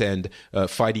opposite end,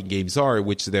 fighting games are,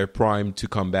 which they're primed to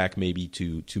come back maybe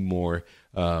to more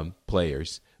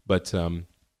players. But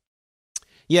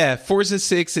Forza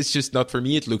 6 is just not for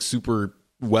me. It looks super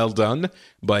well done,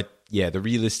 but the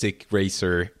realistic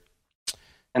racer.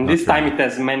 And this time it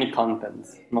has many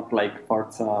contents, not like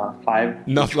Forza 5.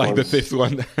 Not like the fifth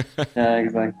one. Yeah,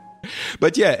 exactly.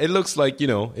 But it looks like,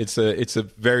 it's a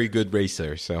very good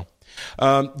racer. So,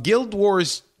 Guild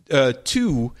Wars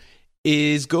 2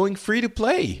 is going free to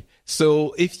play.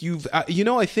 So if you've,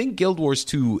 I think Guild Wars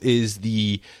 2 is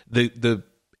the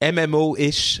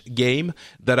MMO-ish game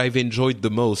that I've enjoyed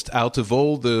the most out of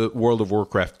all the World of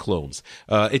Warcraft clones.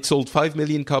 It sold 5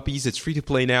 million copies. It's free to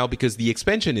play now because the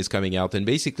expansion is coming out, and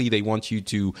basically they want you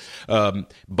to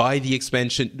buy the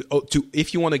expansion.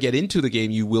 If you want to get into the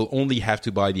game, you will only have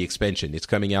to buy the expansion. It's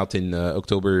coming out in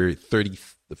October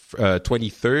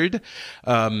 23rd.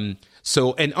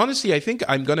 So, and honestly, I think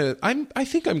I'm gonna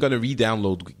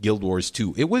re-download Guild Wars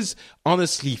 2. It was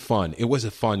honestly fun. It was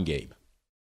a fun game.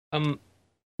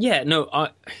 Yeah, no, I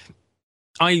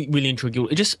really enjoy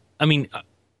Guild. I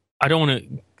don't want to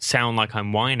sound like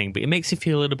I'm whining, but it makes you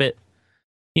feel a little bit,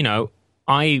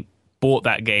 I bought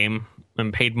that game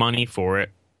and paid money for it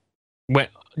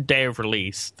day of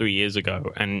release 3 years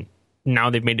ago, and now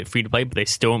they've made it free to play, but they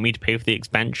still want me to pay for the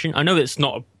expansion. I know that's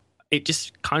not, it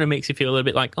just kind of makes you feel a little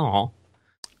bit like, oh.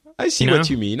 I see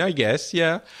what you mean, I guess,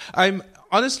 yeah. I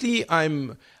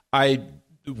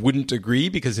wouldn't agree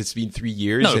because it's been 3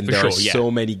 years and there are so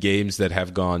many games that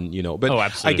have gone,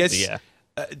 but I guess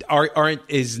are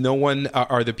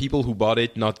the people who bought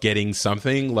it not getting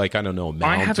something like, I don't know, mount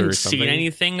I haven't or something? seen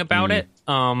anything about it.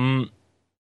 And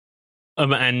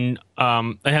I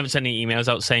haven't sent any emails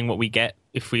out saying what we get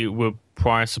if we were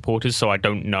prior supporters, so I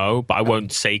don't know, but I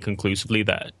won't say conclusively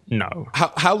that no.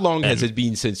 How long has it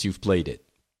been since you've played it?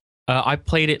 I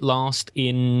played it last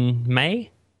in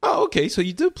May. Oh, okay. So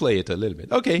you do play it a little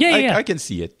bit. Okay. I can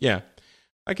see it. Yeah.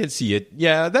 I can see it.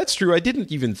 Yeah, that's true. I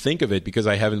didn't even think of it because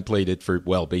I haven't played it for,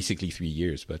 basically 3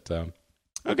 years. But,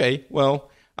 okay.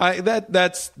 Well, I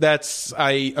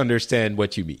understand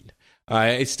what you mean.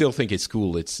 I still think it's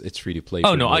cool. It's free to play.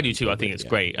 Oh, no, I do too. I think it's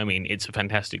great. I mean, it's a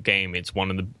fantastic game. It's one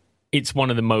of the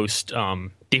most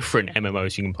different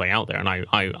MMOs you can play out there. And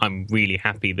I'm really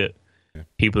happy that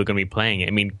people are going to be playing it.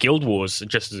 I mean, Guild Wars,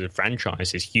 just as a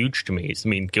franchise, is huge to me.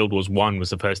 Guild Wars 1 was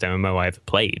the first MMO I ever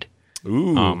played.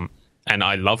 Ooh. And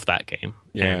I love that game.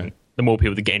 Yeah. And the more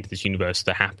people that get into this universe,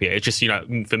 the happier. It's just,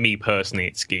 for me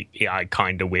personally, I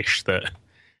kind of wish that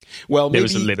there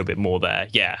was a little bit more there.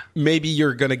 Yeah. Maybe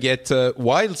you're going to get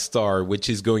WildStar, which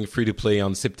is going free to play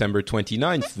on September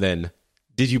 29th then.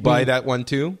 Did you buy that one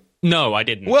too? No, I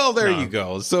didn't. Well, there you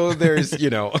go. So there's, It's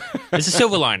a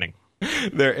silver lining.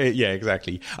 Yeah,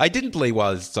 exactly. I didn't play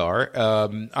WildStar.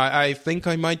 I think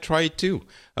I might try it too.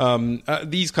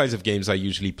 These kinds of games I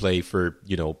usually play for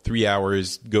 3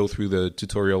 hours, go through the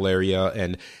tutorial area,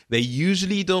 and they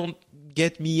usually don't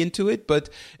get me into it.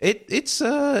 But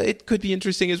it could be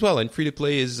interesting as well. And free to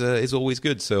play is always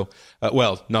good. So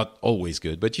not always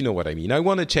good, but you know what I mean. I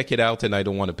want to check it out, and I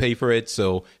don't want to pay for it.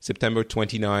 So September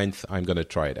 29th, I'm gonna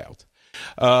try it out.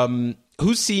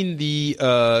 Who's seen the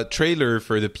trailer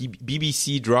for the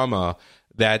BBC drama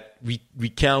that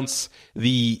recounts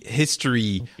the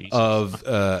history of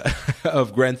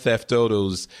Grand Theft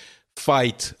Auto's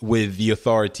fight with the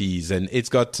authorities? And it's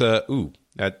got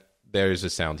there's a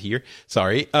sound here.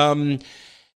 Sorry.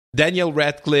 Daniel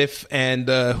Radcliffe and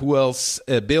who else?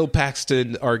 Bill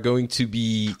Paxton are going to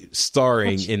be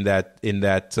starring in that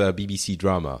BBC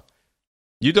drama.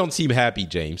 You don't seem happy,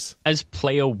 James. As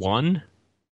player one.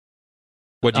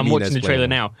 What do you I'm mean watching the trailer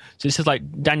now. So it says like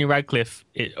Daniel Radcliffe,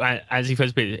 as he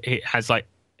first played, it has like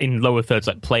in lower thirds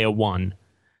like player one.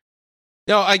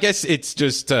 No, I guess it's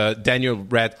just Daniel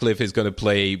Radcliffe is going to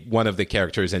play one of the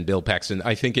characters and Bill Paxton.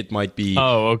 I think it might be...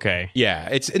 Oh, okay. Yeah,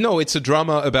 it's a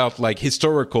drama about like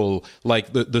historical,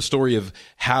 like the story of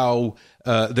how...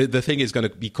 the thing is going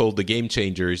to be called The Game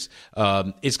Changers.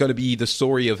 It's going to be the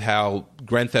story of how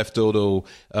Grand Theft Auto,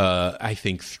 I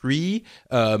think 3,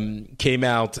 came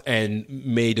out and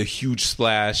made a huge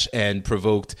splash and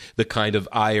provoked the kind of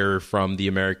ire from the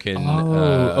American.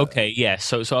 Okay, yeah.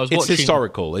 So I was watching. It's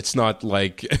historical. It's not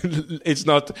like it's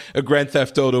not a Grand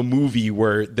Theft Auto movie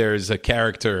where there's a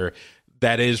character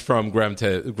that is from Grand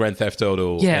Theft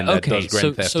Auto and that does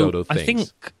Grand Theft Auto things. I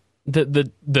think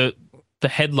the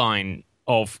headline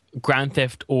of Grand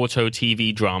Theft Auto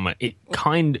TV drama,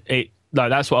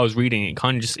 that's what I was reading.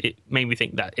 It made me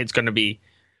think that it's going to be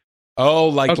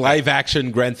live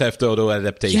action Grand Theft Auto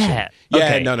adaptation. Yeah. Yeah.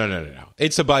 Okay. No.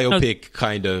 It's a biopic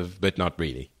kind of, but not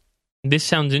really. This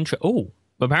sounds interesting. Oh,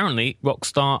 apparently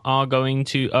Rockstar are going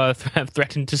to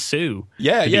threaten to sue.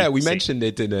 Yeah. We mentioned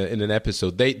it in an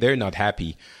episode. They're not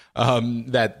happy.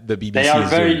 That the BBC. They are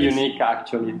very doing unique,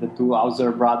 actually. The two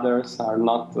Hauser brothers are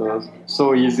not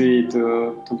so easy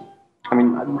to. I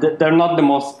mean, they're not the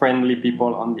most friendly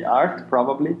people on the earth,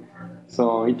 probably.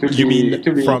 So it will You be. mean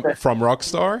from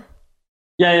Rockstar?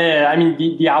 Yeah. I mean,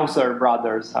 the Hauser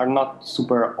brothers are not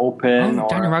super open.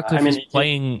 Daniel Radcliffe is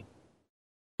playing.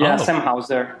 Yeah, Sam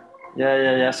Hauser.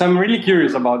 Yeah. So I'm really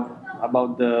curious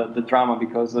about the drama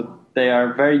because they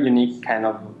are very unique kind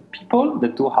of people, the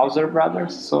two Hauser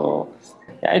brothers. So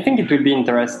yeah, I think it will be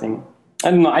interesting.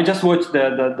 I don't know. I just watched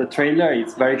the trailer.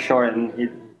 It's very short and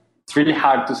it's really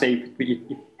hard to say if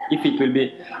it will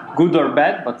be good or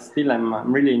bad. But still,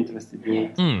 I'm really interested in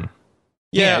it.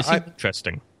 Yeah, it's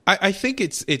interesting. I think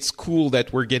it's cool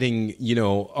that we're getting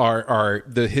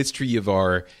the history of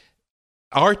our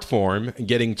art form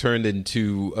getting turned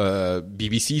into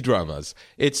BBC dramas.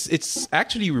 It's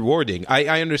actually rewarding.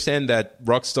 I understand that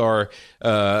Rockstar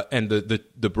and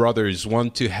the brothers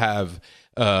want to have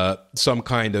some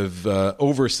kind of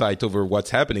oversight over what's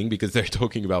happening because they're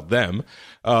talking about them.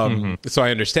 So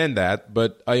I understand that,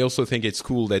 but I also think it's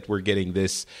cool that we're getting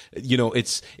this.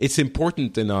 It's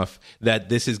important enough that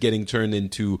this is getting turned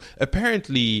into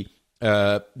apparently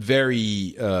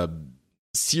very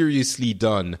seriously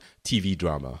done TV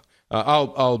drama.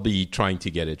 I'll be trying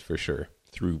to get it for sure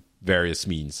through various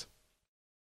means.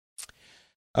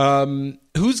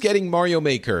 Who's getting Mario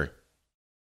Maker?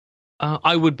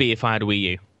 I would be if I had a Wii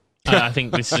U. I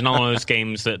think this is one of those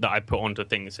games that I put onto a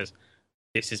thing that says,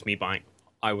 "This is me buying.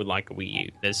 I would like a Wii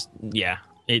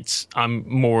U." I'm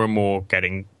more and more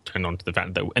getting turned on to the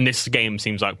fact that, and this game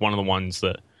seems like one of the ones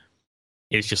that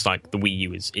is just like the Wii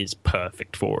U is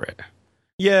perfect for it.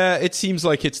 Yeah, it seems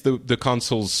like it's the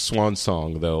console's swan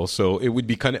song, though. So it would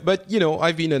be kind of... But,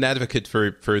 I've been an advocate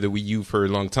for the Wii U for a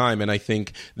long time, and I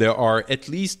think there are at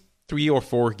least 3 or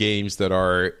 4 games that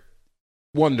are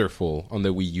wonderful on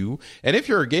the Wii U. And if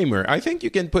you're a gamer, I think you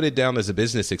can put it down as a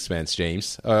business expense,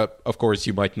 James. Of course,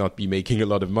 you might not be making a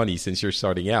lot of money since you're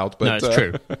starting out. But, no, it's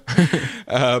true.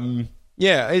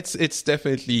 Yeah, it's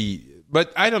definitely...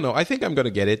 But I don't know. I think I'm going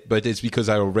to get it, but it's because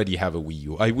I already have a Wii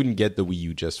U. I wouldn't get the Wii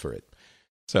U just for it.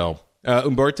 So,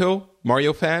 Umberto,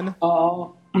 Mario fan?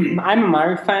 I'm a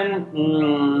Mario fan.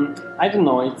 I don't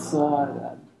know. It's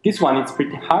this one. It's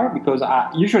pretty hard because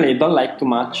usually I don't like too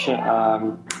much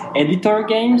editor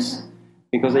games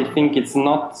because I think it's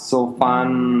not so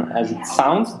fun as it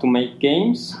sounds to make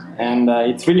games, and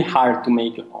it's really hard to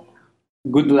make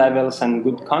good levels and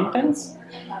good contents.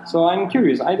 So I'm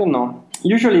curious. I don't know.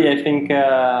 Usually, I think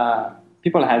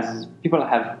people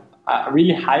have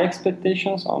really high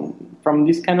expectations from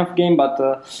this kind of game,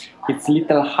 but it's a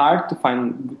little hard to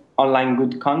find online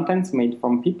good contents made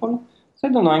from people. So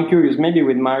I don't know, I'm curious. Maybe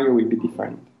with Mario it will be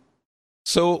different.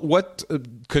 So what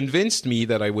convinced me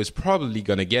that I was probably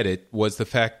going to get it was the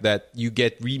fact that you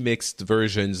get remixed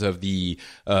versions of the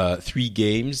 3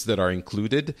 games that are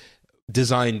included,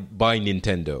 designed by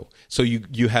Nintendo. So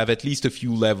you have at least a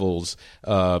few levels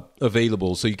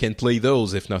available, so you can play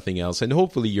those if nothing else. And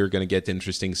hopefully you're going to get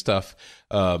interesting stuff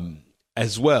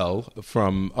as well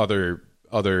from other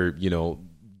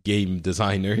game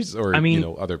designers or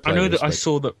other players. I know that I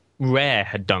saw that Rare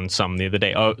had done some the other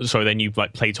day. Oh, sorry, then you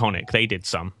like Playtonic. They did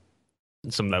some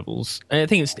levels. And I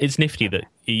think it's nifty that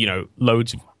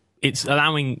loads of it's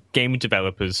allowing game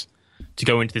developers to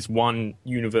go into this one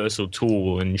universal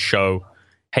tool and show,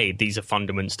 hey, these are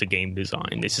fundamentals to game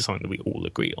design. This is something that we all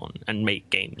agree on, and make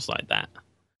games like that.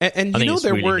 And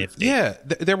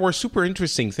there were super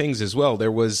interesting things as well.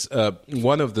 There was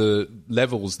one of the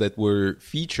levels that were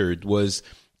featured was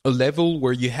a level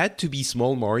where you had to be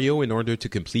Small Mario in order to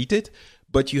complete it,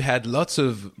 but you had lots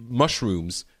of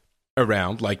mushrooms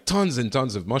around, like tons and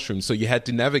tons of mushrooms. So you had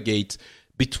to navigate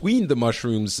between the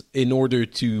mushrooms in order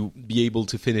to be able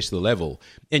to finish the level.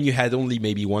 And you had only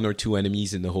maybe 1 or 2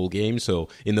 enemies in the whole game, so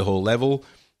in the whole level.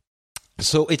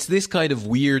 So it's this kind of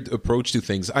weird approach to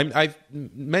things. I've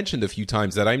mentioned a few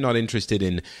times that I'm not interested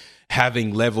in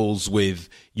having levels with,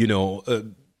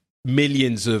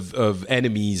 millions of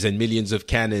enemies and millions of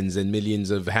cannons and millions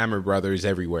of hammer brothers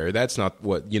everywhere. That's not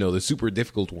what, the super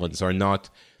difficult ones are not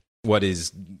what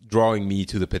is drawing me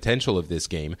to the potential of this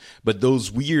game. But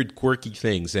those weird, quirky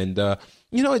things. And,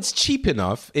 it's cheap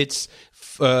enough. It's,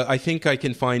 I think I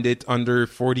can find it under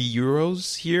 40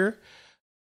 euros here.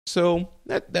 So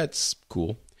that's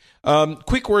cool.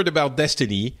 Quick word about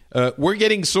Destiny. We're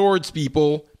getting swords,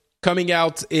 people, coming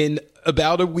out in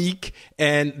about a week.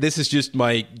 And this is just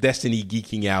my Destiny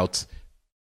geeking out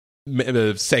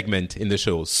segment in the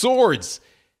show. Swords!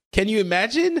 Can you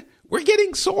imagine? We're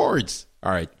getting swords!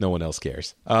 All right, no one else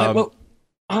cares. I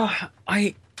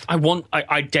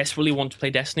desperately want to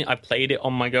play Destiny. I played it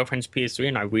on my girlfriend's PS3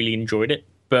 and I really enjoyed it.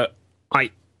 But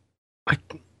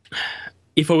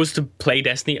if I was to play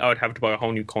Destiny, I would have to buy a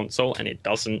whole new console, and it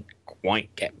doesn't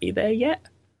quite get me there yet.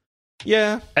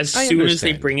 Yeah, as soon as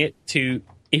they bring it to,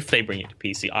 if they bring it to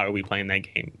PC, I will be playing that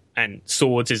game. And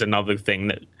swords is another thing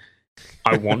that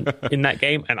I want in that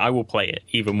game, and I will play it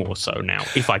even more so now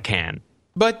if I can.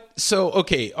 But so,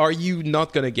 okay, are you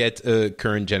not going to get a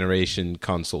current generation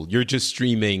console? You're just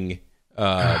streaming.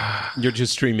 You're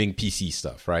just streaming PC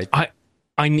stuff, right?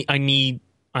 I need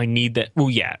that. Well,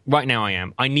 yeah. Right now, I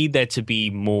am. I need there to be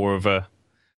more of a.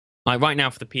 Like right now,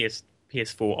 for the PS4,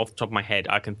 off the top of my head,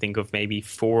 I can think of maybe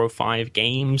 4 or 5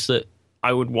 games that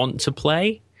I would want to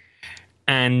play,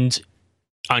 and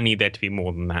I need there to be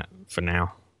more than that for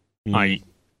now. I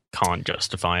can't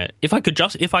justify it. If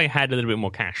I had a little bit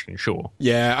more cash, then sure.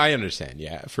 Yeah, I understand.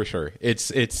 Yeah, for sure.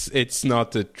 It's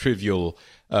not a trivial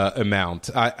amount.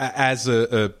 As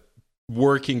a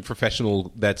working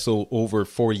professional that's over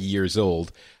 40 years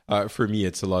old, for me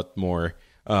it's a lot more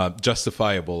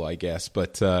justifiable, I guess.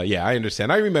 But yeah, I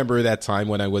understand. I remember that time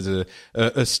when I was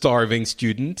a starving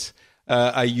student.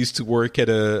 I used to work at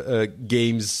a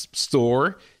games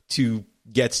store to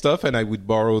get stuff, and I would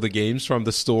borrow the games from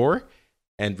the store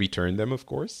and return them, of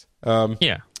course.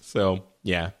 Yeah. So,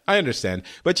 yeah, I understand.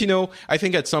 But, I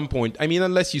think at some point, I mean,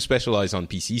 unless you specialize on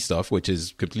PC stuff, which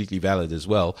is completely valid as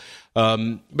well.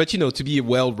 But, to be a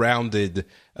well-rounded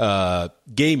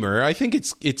gamer, I think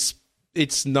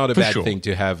it's not a bad thing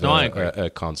to have a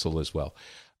console as well.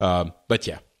 But,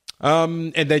 yeah.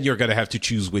 And then you're going to have to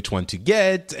choose which one to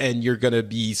get, and you're going to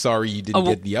be sorry you didn't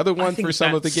get the other one for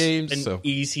some of the games. An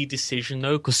easy decision,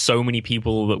 though, because so many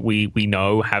people that we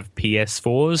know have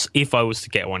PS4s. If I was to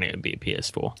get one, it would be a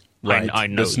PS4. Right. I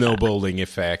know the snowballing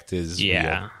effect is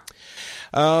real.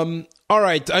 All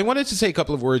right, I wanted to say a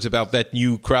couple of words about that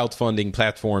new crowdfunding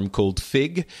platform called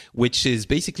Fig, which is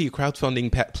basically a crowdfunding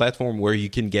platform where you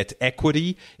can get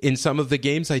equity in some of the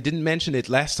games. I didn't mention it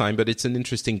last time, but it's an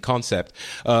interesting concept.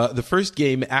 The first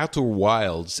game, Outer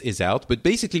Wilds, is out, but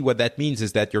basically what that means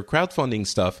is that you're crowdfunding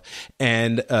stuff,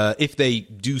 and if they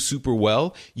do super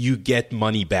well, you get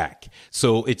money back.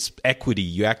 So it's equity.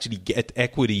 You actually get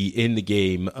equity in the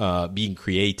game being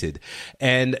created.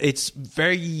 And it's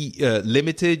very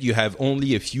limited. You have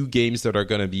only a few games that are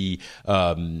going to be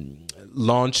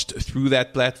launched through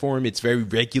that platform. It's very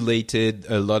regulated.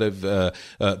 A lot of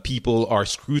people are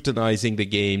scrutinizing the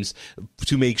games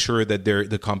to make sure that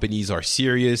the companies are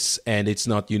serious and it's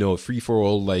not, a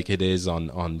free-for-all like it is on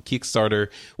Kickstarter,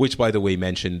 which, by the way,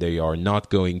 mentioned they are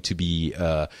not going to be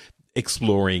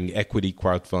exploring equity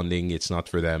crowdfunding. It's not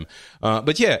for them.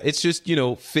 But yeah, it's just,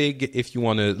 Fig, if you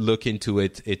want to look into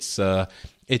it, it's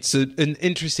an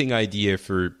interesting idea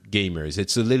for gamers.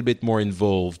 It's a little bit more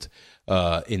involved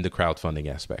in the crowdfunding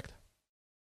aspect.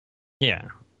 Yeah,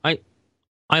 I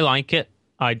like it.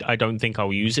 I don't think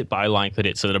I'll use it, but I like that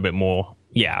it's a little bit more.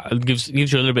 Yeah, it gives you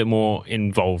a little bit more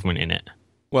involvement in it.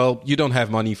 Well, you don't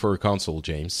have money for a console,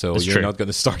 James, so That's you're true. not going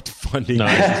to start funding. No,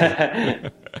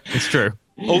 it's true.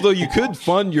 Although you could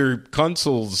fund your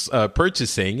console's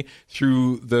purchasing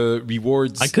through the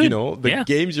rewards, I could,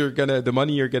 games the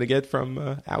money you're gonna get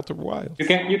from Outer Wilds.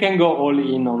 You can go all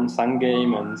in on some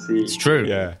game and see. It's true.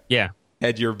 Yeah.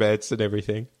 Hedge your bets and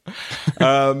everything.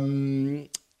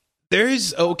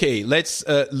 Let's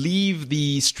leave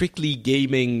the strictly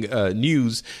gaming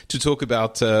news to talk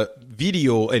about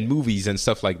video and movies and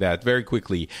stuff like that very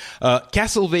quickly.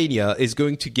 Castlevania is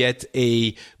going to get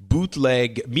a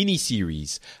bootleg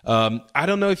miniseries. I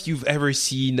don't know if you've ever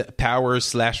seen Power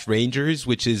 / Rangers,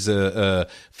 which is a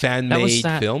fan-made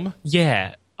film.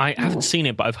 Yeah. I haven't seen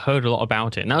it, but I've heard a lot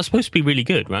about it. Now, it's supposed to be really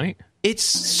good, right? It's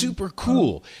super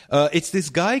cool. It's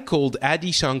this guy called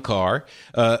Adi Shankar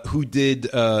who did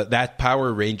that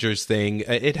Power Rangers thing.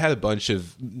 It had a bunch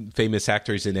of famous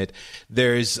actors in it.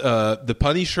 There's The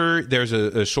Punisher. There's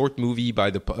a short movie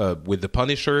with The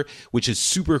Punisher, which is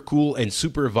super cool and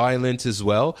super violent as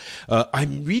well.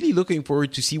 I'm really looking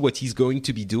forward to see what he's going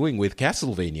to be doing with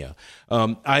Castlevania.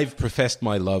 I've professed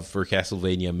my love for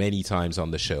Castlevania many times on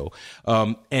the show.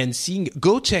 And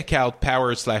go check out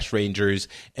Power/Rangers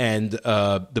and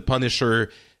The Punisher,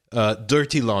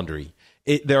 Dirty Laundry.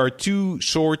 There are 2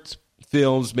 short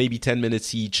films, maybe 10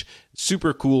 minutes each,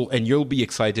 super cool, and you'll be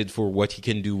excited for what he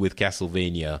can do with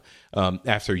Castlevania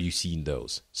after you've seen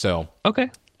those. So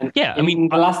okay, yeah. I mean,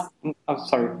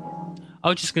 sorry. I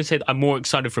was just going to say that I'm more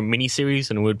excited for a miniseries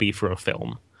than it would be for a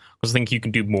film, because I think you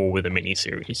can do more with a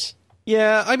miniseries.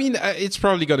 Yeah, I mean, it's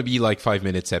probably going to be like 5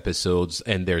 minutes episodes,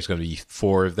 and there's going to be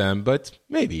 4 of them, but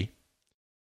maybe.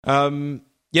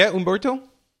 Yeah, Umberto?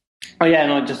 Oh yeah,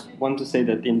 no, I just want to say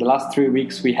that in the last 3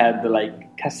 weeks we had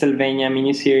Castlevania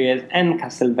miniseries and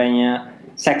Castlevania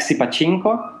Sexy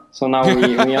Pachinko. So now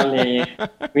we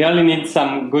only need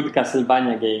some good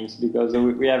Castlevania games because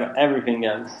we have everything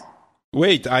else.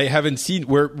 Wait, I haven't seen.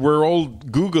 We're all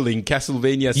googling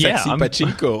Castlevania Sexy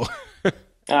Pachinko.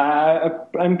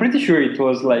 I'm pretty sure it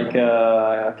was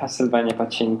Castlevania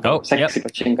Pachinko, Sexy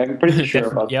Pachinko. I'm pretty sure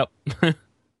about. Yep.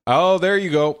 Oh, there you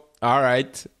go. All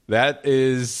right. That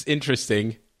is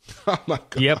interesting. Oh, my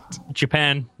God. Yep.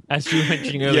 Japan, as you were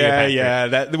mentioning earlier.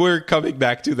 Yeah. We're coming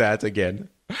back to that again.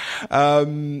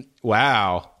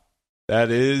 Wow.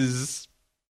 That is...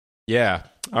 Yeah.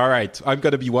 All right. I'm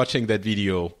going to be watching that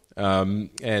video. And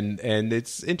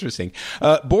it's interesting.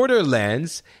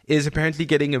 Borderlands is apparently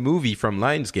getting a movie from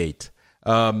Lionsgate.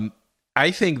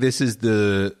 I think this is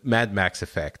the Mad Max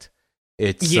effect.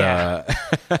 It's...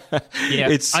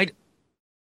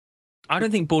 I don't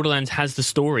think Borderlands has the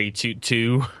story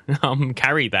to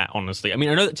carry that, honestly. I mean,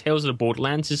 I know that Tales of the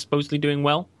Borderlands is supposedly doing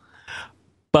well,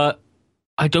 but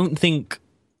I don't think,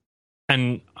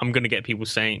 and I'm going to get people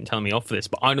telling me off for this,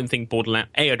 but I don't think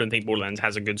Borderlands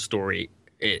has a good story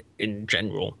in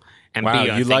general. And wow,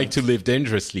 B, you like to live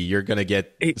dangerously. You're going to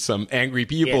get some angry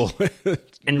people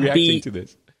and reacting to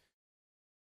this.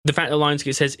 The fact that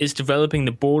Lionsgate says it's developing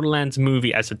the Borderlands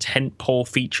movie as a tentpole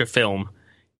feature film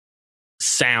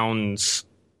sounds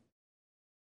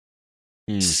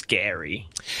scary.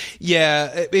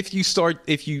 Yeah, if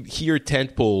you hear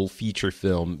tentpole feature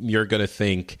film, you're gonna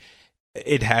think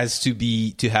it has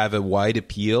to have a wide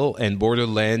appeal, and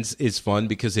Borderlands is fun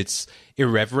because it's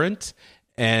irreverent,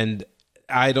 and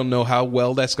I don't know how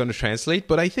well that's going to translate,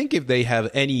 but I think if they have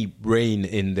any brain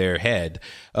in their head,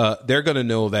 they're going to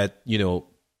know that,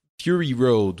 Fury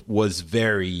Road was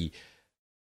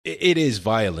it is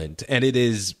violent and it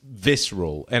is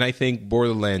visceral. And I think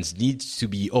Borderlands needs to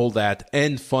be all that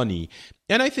and funny.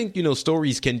 And I think,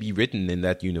 stories can be written in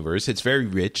that universe. It's very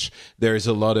rich. There's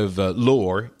a lot of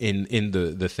lore in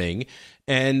the thing.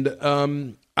 And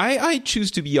I choose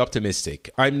to be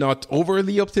optimistic. I'm not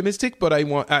overly optimistic, but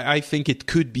I think it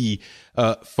could be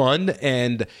fun.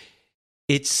 And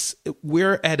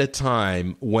we're at a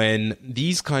time when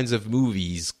these kinds of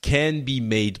movies can be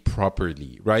made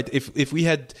properly, right? If we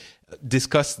had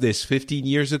discussed this 15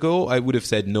 years ago, I would have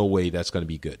said no way that's going to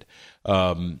be good.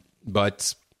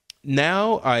 But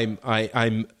now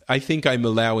I think I'm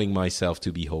allowing myself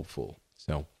to be hopeful.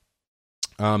 So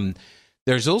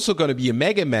there's also going to be a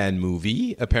Mega Man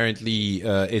movie. Apparently,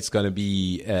 it's going to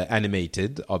be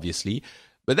animated, obviously.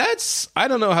 But I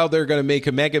don't know how they're going to make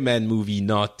a Mega Man movie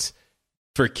not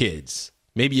for kids.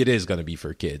 Maybe it is going to be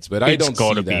for kids, but I don't see that. It's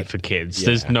got to be for kids. Yeah.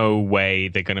 There's no way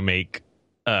they're going to make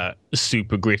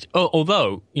super gritty.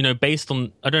 Although, based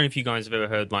on... I don't know if you guys have ever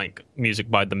heard music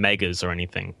by the Megas or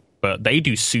anything, but they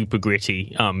do super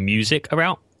gritty music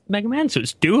about Mega Man, so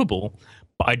it's doable.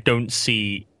 But I don't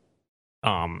see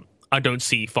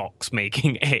Fox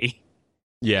making a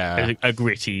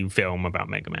gritty film about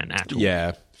Mega Man at all.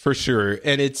 Yeah, for sure.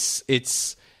 And it's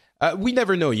we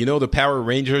never know. The Power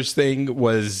Rangers thing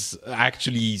was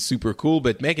actually super cool,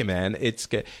 but Mega Man,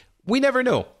 we never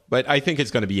know. But I think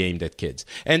it's going to be aimed at kids.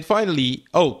 And finally,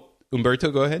 Umberto,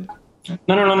 go ahead.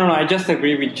 No. I just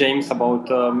agree with James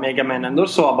about Mega Man and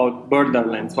also about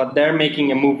Borderlands. But they're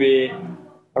making a movie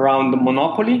around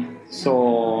Monopoly,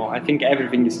 so I think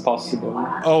everything is possible.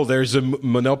 Oh, there's a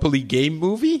Monopoly game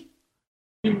movie?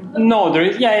 No, there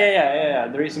is. Yeah.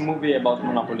 There is a movie about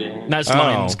Monopoly. That's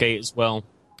Lionsgate as well.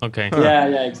 Okay.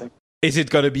 Yeah, exactly. Is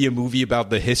it going to be a movie about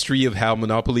the history of how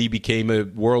Monopoly became a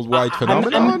worldwide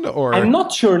phenomenon? Or I'm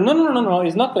not sure. No.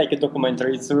 It's not like a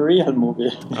documentary. It's a real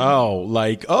movie.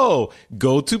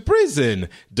 Go to prison.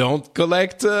 Don't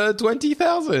collect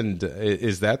 20,000.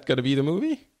 Is that going to be the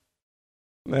movie?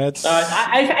 That's.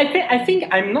 I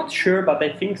think I'm not sure, but I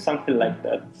think something like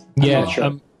that. I'm not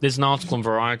sure. There's an article in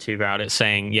Variety about it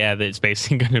saying, that it's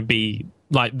basically going to be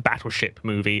like Battleship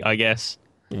movie, I guess.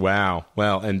 Wow.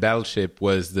 Well, and Battleship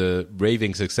was the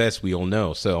raving success we all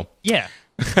know, so... Yeah.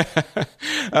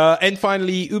 And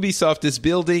finally, Ubisoft is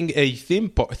building a theme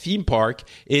park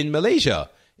in Malaysia.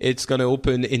 It's going to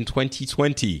open in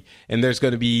 2020. And there's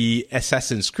going to be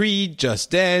Assassin's Creed,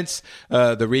 Just Dance,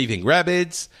 the Raving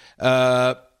Rabbids.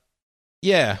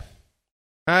 Yeah.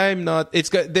 I'm not...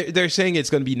 They're saying it's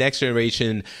going to be next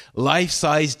generation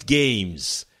life-sized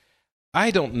games.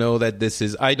 I don't know that this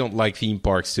is... I don't like theme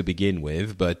parks to begin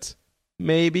with, but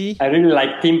maybe. I really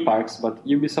like theme parks, but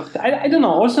Ubisoft... I don't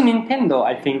know. Also, Nintendo,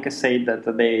 I think, said that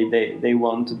they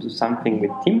want to do something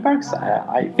with theme parks.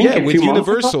 I think with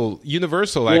Universal.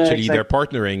 Universal, actually, they're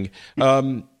partnering.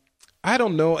 I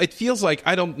don't know. It feels like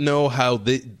I don't know how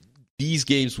these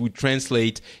games would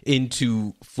translate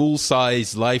into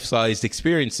full-size, life-sized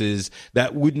experiences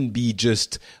that wouldn't be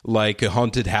just like a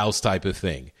haunted house type of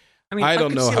thing. I mean, I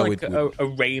don't know how it would. A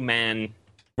Rayman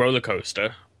roller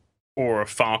coaster or a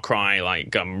Far Cry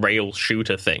rail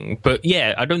shooter thing, but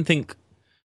yeah, I can't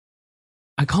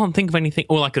think of anything,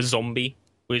 or like a zombie,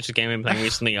 which is a game I'm playing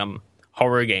recently,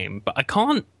 horror game, but I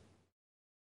can't.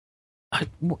 I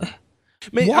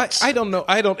don't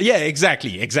know. Yeah,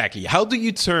 exactly. How do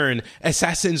you turn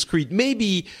Assassin's Creed,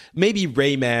 maybe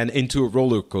Rayman, into a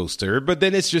roller coaster, but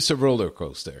then it's just a roller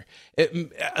coaster?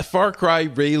 A Far Cry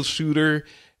rail shooter.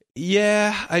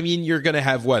 Yeah, I mean, you're going to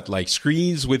have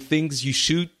screens with things you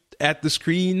shoot at the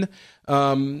screen.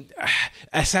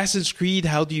 Assassin's Creed,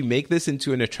 how do you make this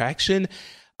into an attraction?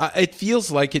 It feels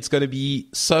like it's going to be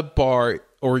subpar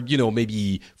or,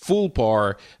 maybe full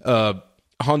par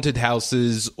haunted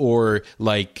houses or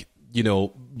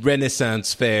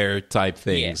Renaissance fair type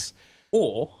things. Yeah.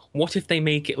 Or what if they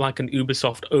make it like an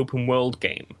Ubisoft open world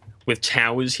game with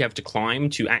towers you have to climb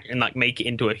to act and make it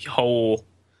into a whole...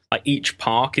 Like each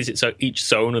park is each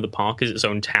zone of the park is its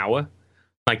own tower,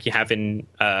 like you have in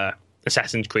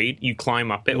Assassin's Creed. You climb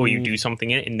up it or you do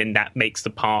something in it, and then that makes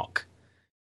the park.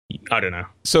 I don't know.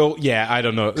 So yeah, I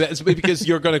don't know. That's because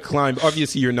you're going to climb.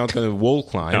 Obviously, you're not going to wall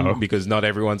climb because not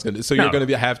everyone's going to. So you're going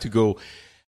to have to go.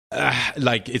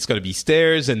 It's going to be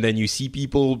stairs, and then you see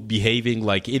people behaving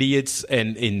like idiots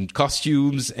and in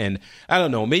costumes, and I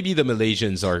don't know. Maybe the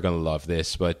Malaysians are going to love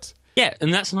this, but yeah,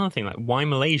 and that's another thing. Like, why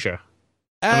Malaysia?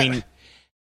 I mean,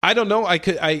 I don't know.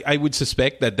 I would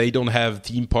suspect that they don't have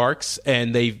theme parks,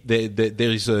 and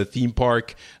there's a theme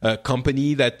park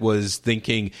company that was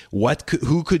thinking,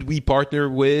 who could we partner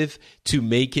with to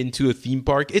make into a theme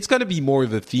park? It's going to be more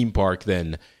of a theme park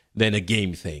than a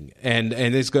game thing, and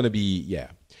it's going to be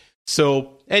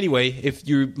So anyway, if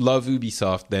you love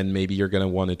Ubisoft, then maybe you're going to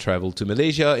want to travel to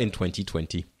Malaysia in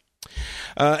 2020.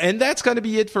 And that's going to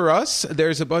be it for us.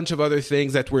 There's a bunch of other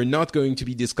things that we're not going to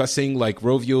be discussing, like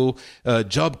Rovio,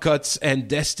 Job Cuts, and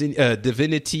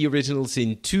Divinity Original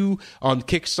Sin 2 on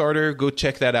Kickstarter. Go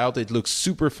check that out. It looks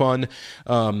super fun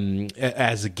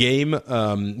as a game.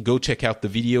 Go check out the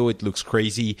video. It looks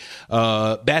crazy.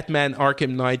 Batman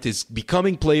Arkham Knight is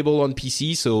becoming playable on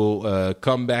PC, so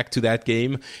come back to that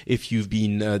game if you've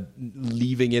been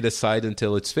leaving it aside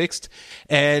until it's fixed.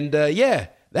 And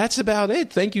that's about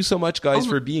it. Thank you so much, guys,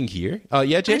 for being here.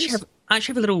 James? I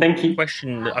actually have a little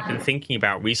question that I've been thinking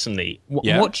about recently.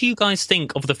 What do you guys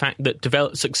think of the fact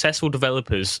that successful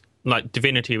developers like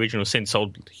Divinity Original Sin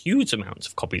sold huge amounts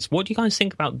of copies? What do you guys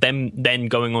think about them then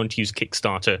going on to use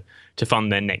Kickstarter to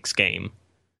fund their next game?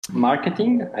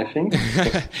 Marketing, I think.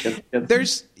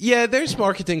 There's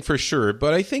marketing for sure,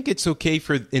 but I think it's okay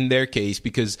in their case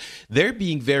because they're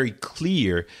being very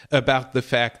clear about the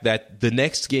fact that the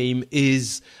next game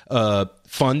is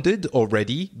funded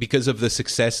already because of the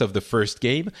success of the first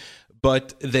game.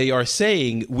 But they are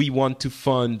saying we want to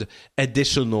fund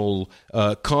additional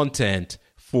content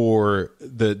for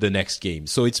the next game.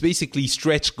 So it's basically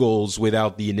stretch goals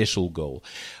without the initial goal.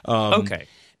 Okay.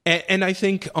 And I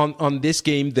think on this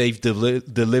game they've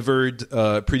delivered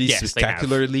pretty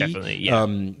spectacularly. Definitely, yeah.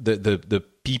 The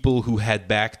people who had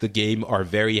backed the game are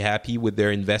very happy with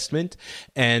their investment,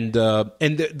 and the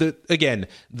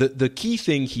key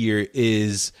thing here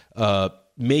is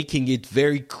making it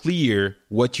very clear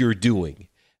what you're doing.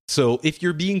 So if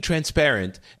you're being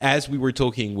transparent, as we were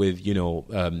talking with,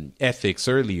 ethics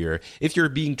earlier, if you're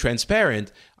being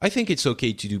transparent, I think it's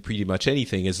okay to do pretty much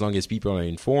anything as long as people are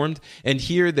informed. And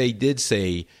here they did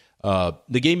say,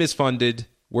 the game is funded,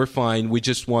 we're fine, we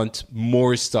just want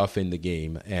more stuff in the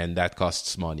game, and that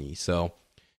costs money. So,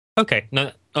 okay,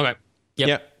 no, okay,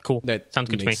 yeah, cool. That sounds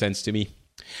good to me. Makes sense to me.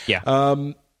 Yeah.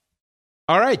 All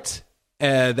right.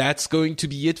 That's going to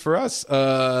be it for us.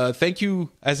 Thank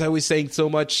you, as I was saying, so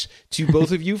much to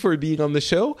both of you for being on the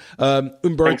show.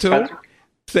 Umberto,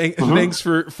 thanks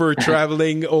for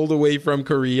traveling all the way from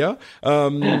Korea.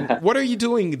 What are you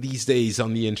doing these days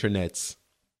on the internets?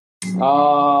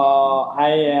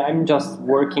 I'm just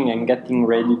working and getting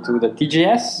ready to the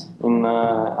TGS.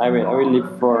 I will leave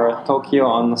for Tokyo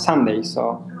on Sunday.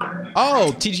 So.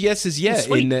 Oh, TGS is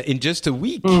in just a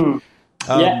week. In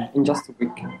just a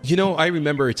week. I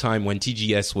remember a time when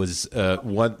TGS was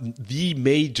the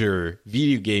major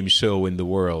video game show in the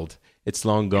world. It's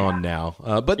long gone now,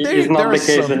 but it's not the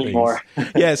case anymore.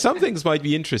 Yeah, some things might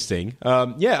be interesting. I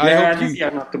hope this year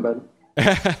not too bad.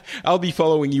 I'll be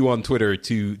following you on Twitter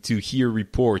to hear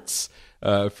reports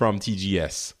from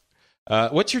TGS.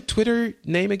 What's your Twitter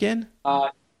name again?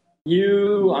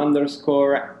 U_MOIOLI.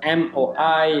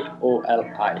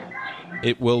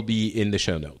 It will be in the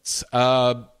show notes.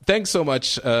 Thanks so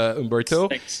much, Umberto.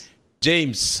 Thanks.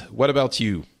 James, what about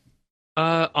you?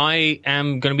 I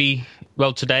am going to be,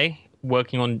 today,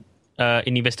 working on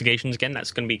in investigations again.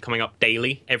 That's going to be coming up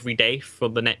daily, every day for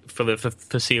the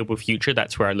foreseeable future.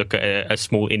 That's where I look at a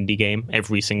small indie game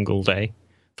every single day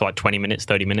for like 20 minutes,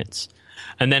 30 minutes.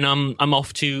 And then I'm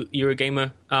off to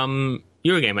Eurogamer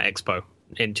Expo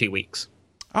in 2 weeks.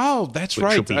 Oh, that's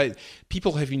right.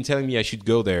 People have been telling me I should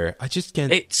go there. I just can't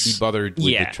be bothered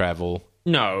with the travel.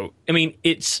 No, I mean,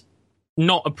 it's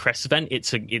not a press event.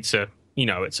 It's a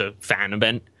fan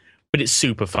event, but it's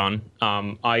super fun.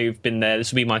 I've been there.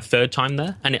 This will be my third time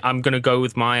there, and I'm going to go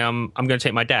with I'm going to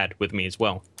take my dad with me as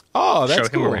well. Oh, that's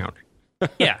cool. Show him around.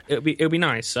 Yeah, it'll be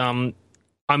nice. I'm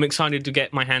excited to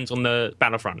get my hands on the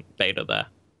Battlefront beta there.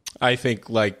 I think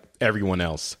like everyone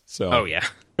else. So. Oh yeah.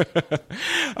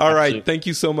 All right. Thank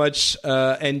you so much.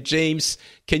 And James,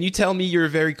 can you tell me your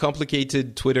very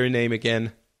complicated Twitter name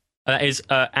again? That is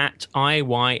at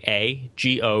IYAGOVOS.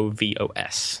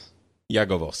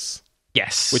 Yagavos.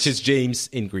 Yes. Which is James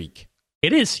in Greek.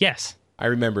 It is, yes. I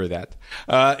remember that.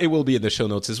 It will be in the show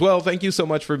notes as well. Thank you so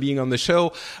much for being on the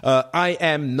show. I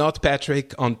am Not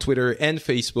Patrick on Twitter and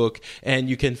Facebook, and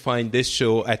you can find this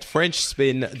show at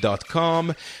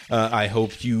FrenchSpin.com. I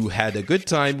hope you had a good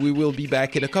time. We will be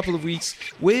back in a couple of weeks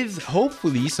with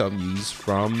hopefully some news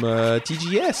from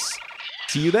TGS.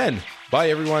 See you then. Bye,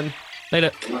 everyone.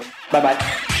 Later.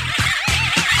 Bye-bye.